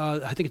 Grapes.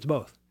 I think it's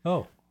both.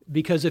 Oh.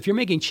 Because if you're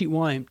making cheap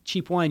wine,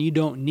 you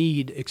don't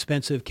need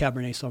expensive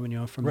Cabernet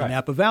Sauvignon from the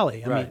Napa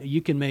Valley. I mean,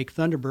 you can make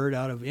Thunderbird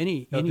out of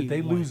any. Did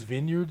they wine. lose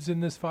vineyards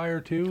in this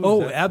fire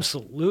too?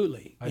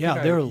 Absolutely.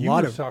 There are a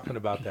lot of. You were talking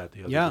about that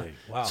the other day.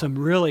 Wow. Some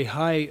really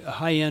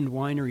high-end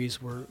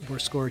wineries were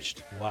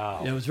scorched.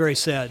 Wow. It was very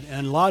sad,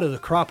 and a lot of the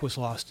crop was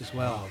lost as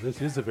well. Wow,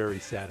 this is a very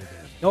sad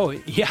event. Oh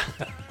yeah,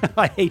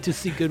 I hate to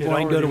see good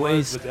wine go to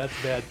waste. But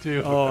that's bad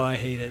too. Oh, I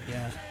hate it.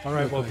 Yeah. All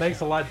right. Well,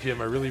 thanks a lot,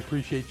 Jim. I really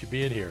appreciate you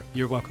being here.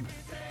 You're welcome.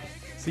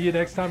 See you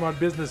next time on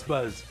Business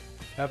Buzz.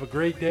 Have a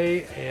great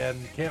day and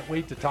can't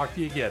wait to talk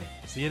to you again.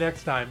 See you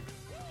next time.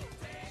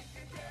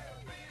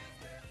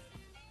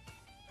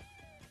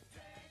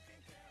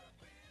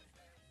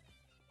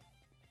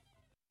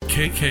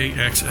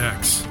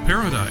 KKXX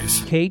Paradise,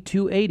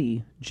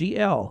 K280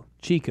 GL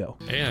Chico,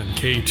 and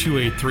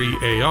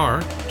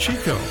K283AR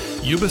Chico,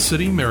 Yuba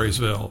City,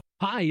 Marysville.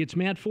 Hi, it's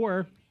Matt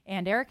Four.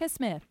 And Erica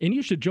Smith. And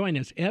you should join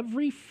us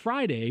every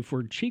Friday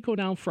for Chico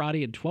Down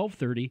Friday at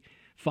 12:30.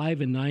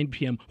 5 and 9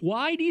 p.m.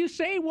 Why do you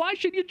say? Why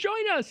should you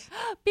join us?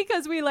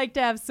 Because we like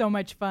to have so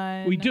much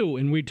fun. We do,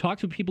 and we talk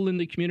to people in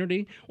the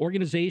community,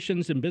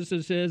 organizations and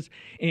businesses,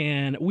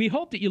 and we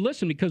hope that you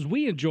listen because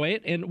we enjoy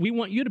it, and we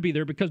want you to be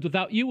there because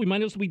without you, we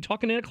might as well be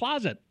talking in a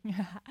closet.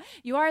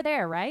 You are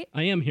there, right?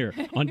 I am here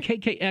on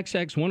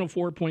KKXX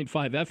 104.5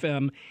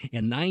 FM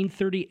and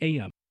 9:30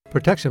 a.m.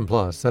 Protection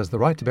Plus says the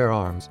right to bear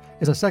arms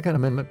is a Second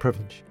Amendment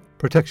privilege.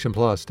 Protection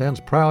Plus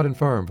stands proud and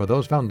firm for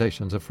those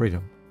foundations of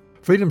freedom.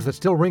 Freedoms that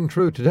still ring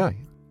true today.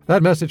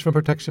 That message from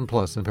Protection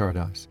Plus in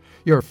Paradise.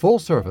 Your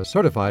full-service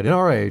certified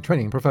NRA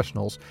training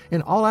professionals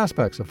in all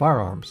aspects of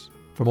firearms.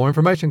 For more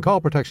information,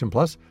 call Protection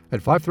Plus at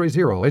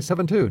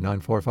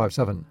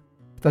 530-872-9457.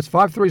 That's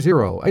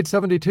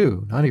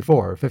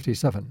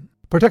 530-872-9457.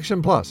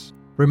 Protection Plus,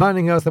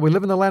 reminding us that we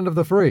live in the land of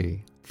the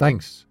free,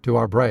 thanks to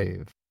our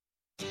brave.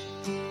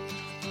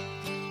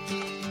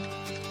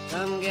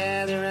 Come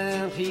gather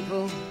round,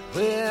 people,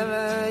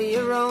 wherever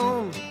you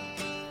roam,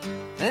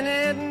 and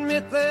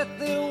admit that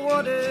the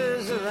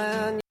waters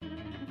around you.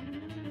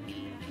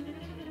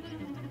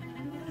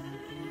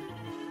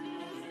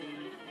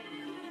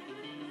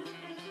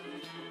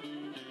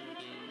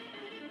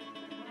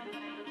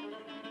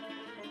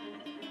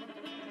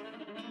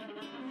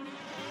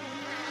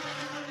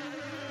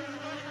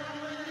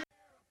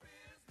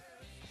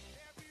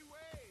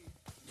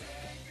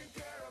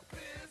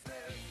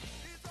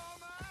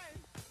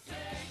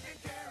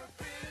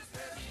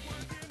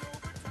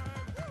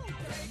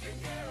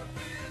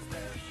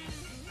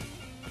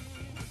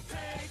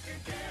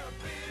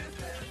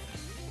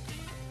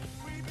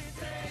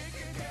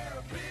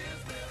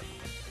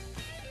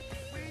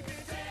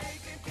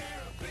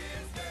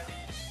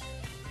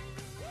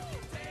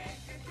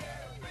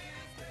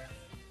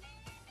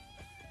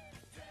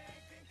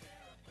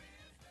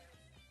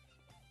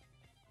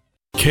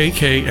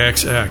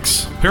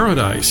 KKXX,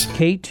 Paradise,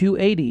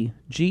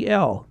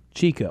 K280GL,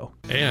 Chico.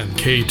 and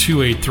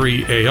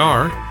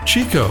K283AR,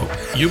 Chico,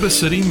 Yuba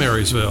City,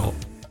 Marysville.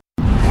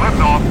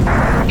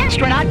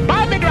 Astronaut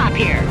Bob the Drop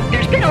here.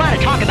 There's been a lot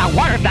of talk about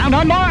water found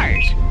on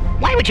Mars.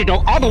 Why would you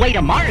go all the way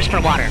to Mars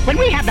for water when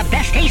we have the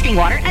best tasting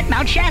water at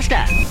Mount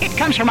Shasta? It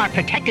comes from our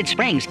protected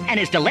springs and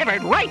is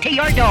delivered right to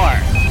your door.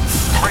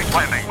 Great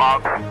landing,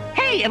 Bob.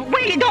 Hey,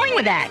 where are you going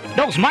with that?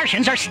 Those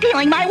Martians are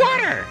stealing my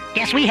water.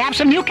 Guess we have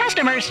some new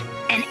customers.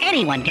 And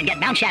anyone can get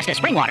Mount Shasta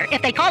spring water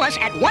if they call us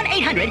at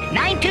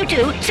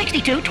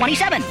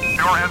 1-800-922-6227.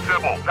 Pure and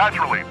simple.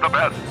 Naturally, the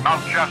best.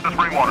 Mount Shasta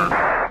spring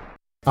water.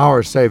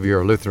 Our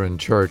Savior Lutheran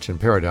Church in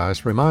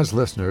Paradise reminds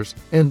listeners,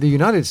 in the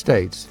United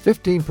States,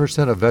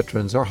 15% of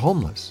veterans are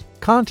homeless.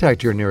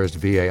 Contact your nearest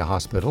VA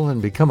hospital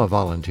and become a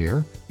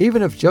volunteer,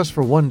 even if just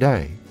for one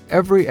day.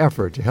 Every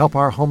effort to help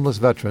our homeless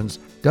veterans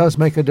does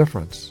make a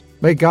difference.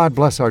 May God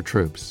bless our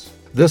troops.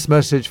 This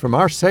message from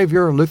Our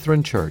Savior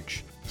Lutheran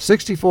Church,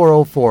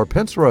 6404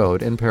 Pence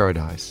Road in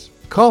Paradise.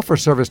 Call for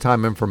service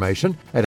time information at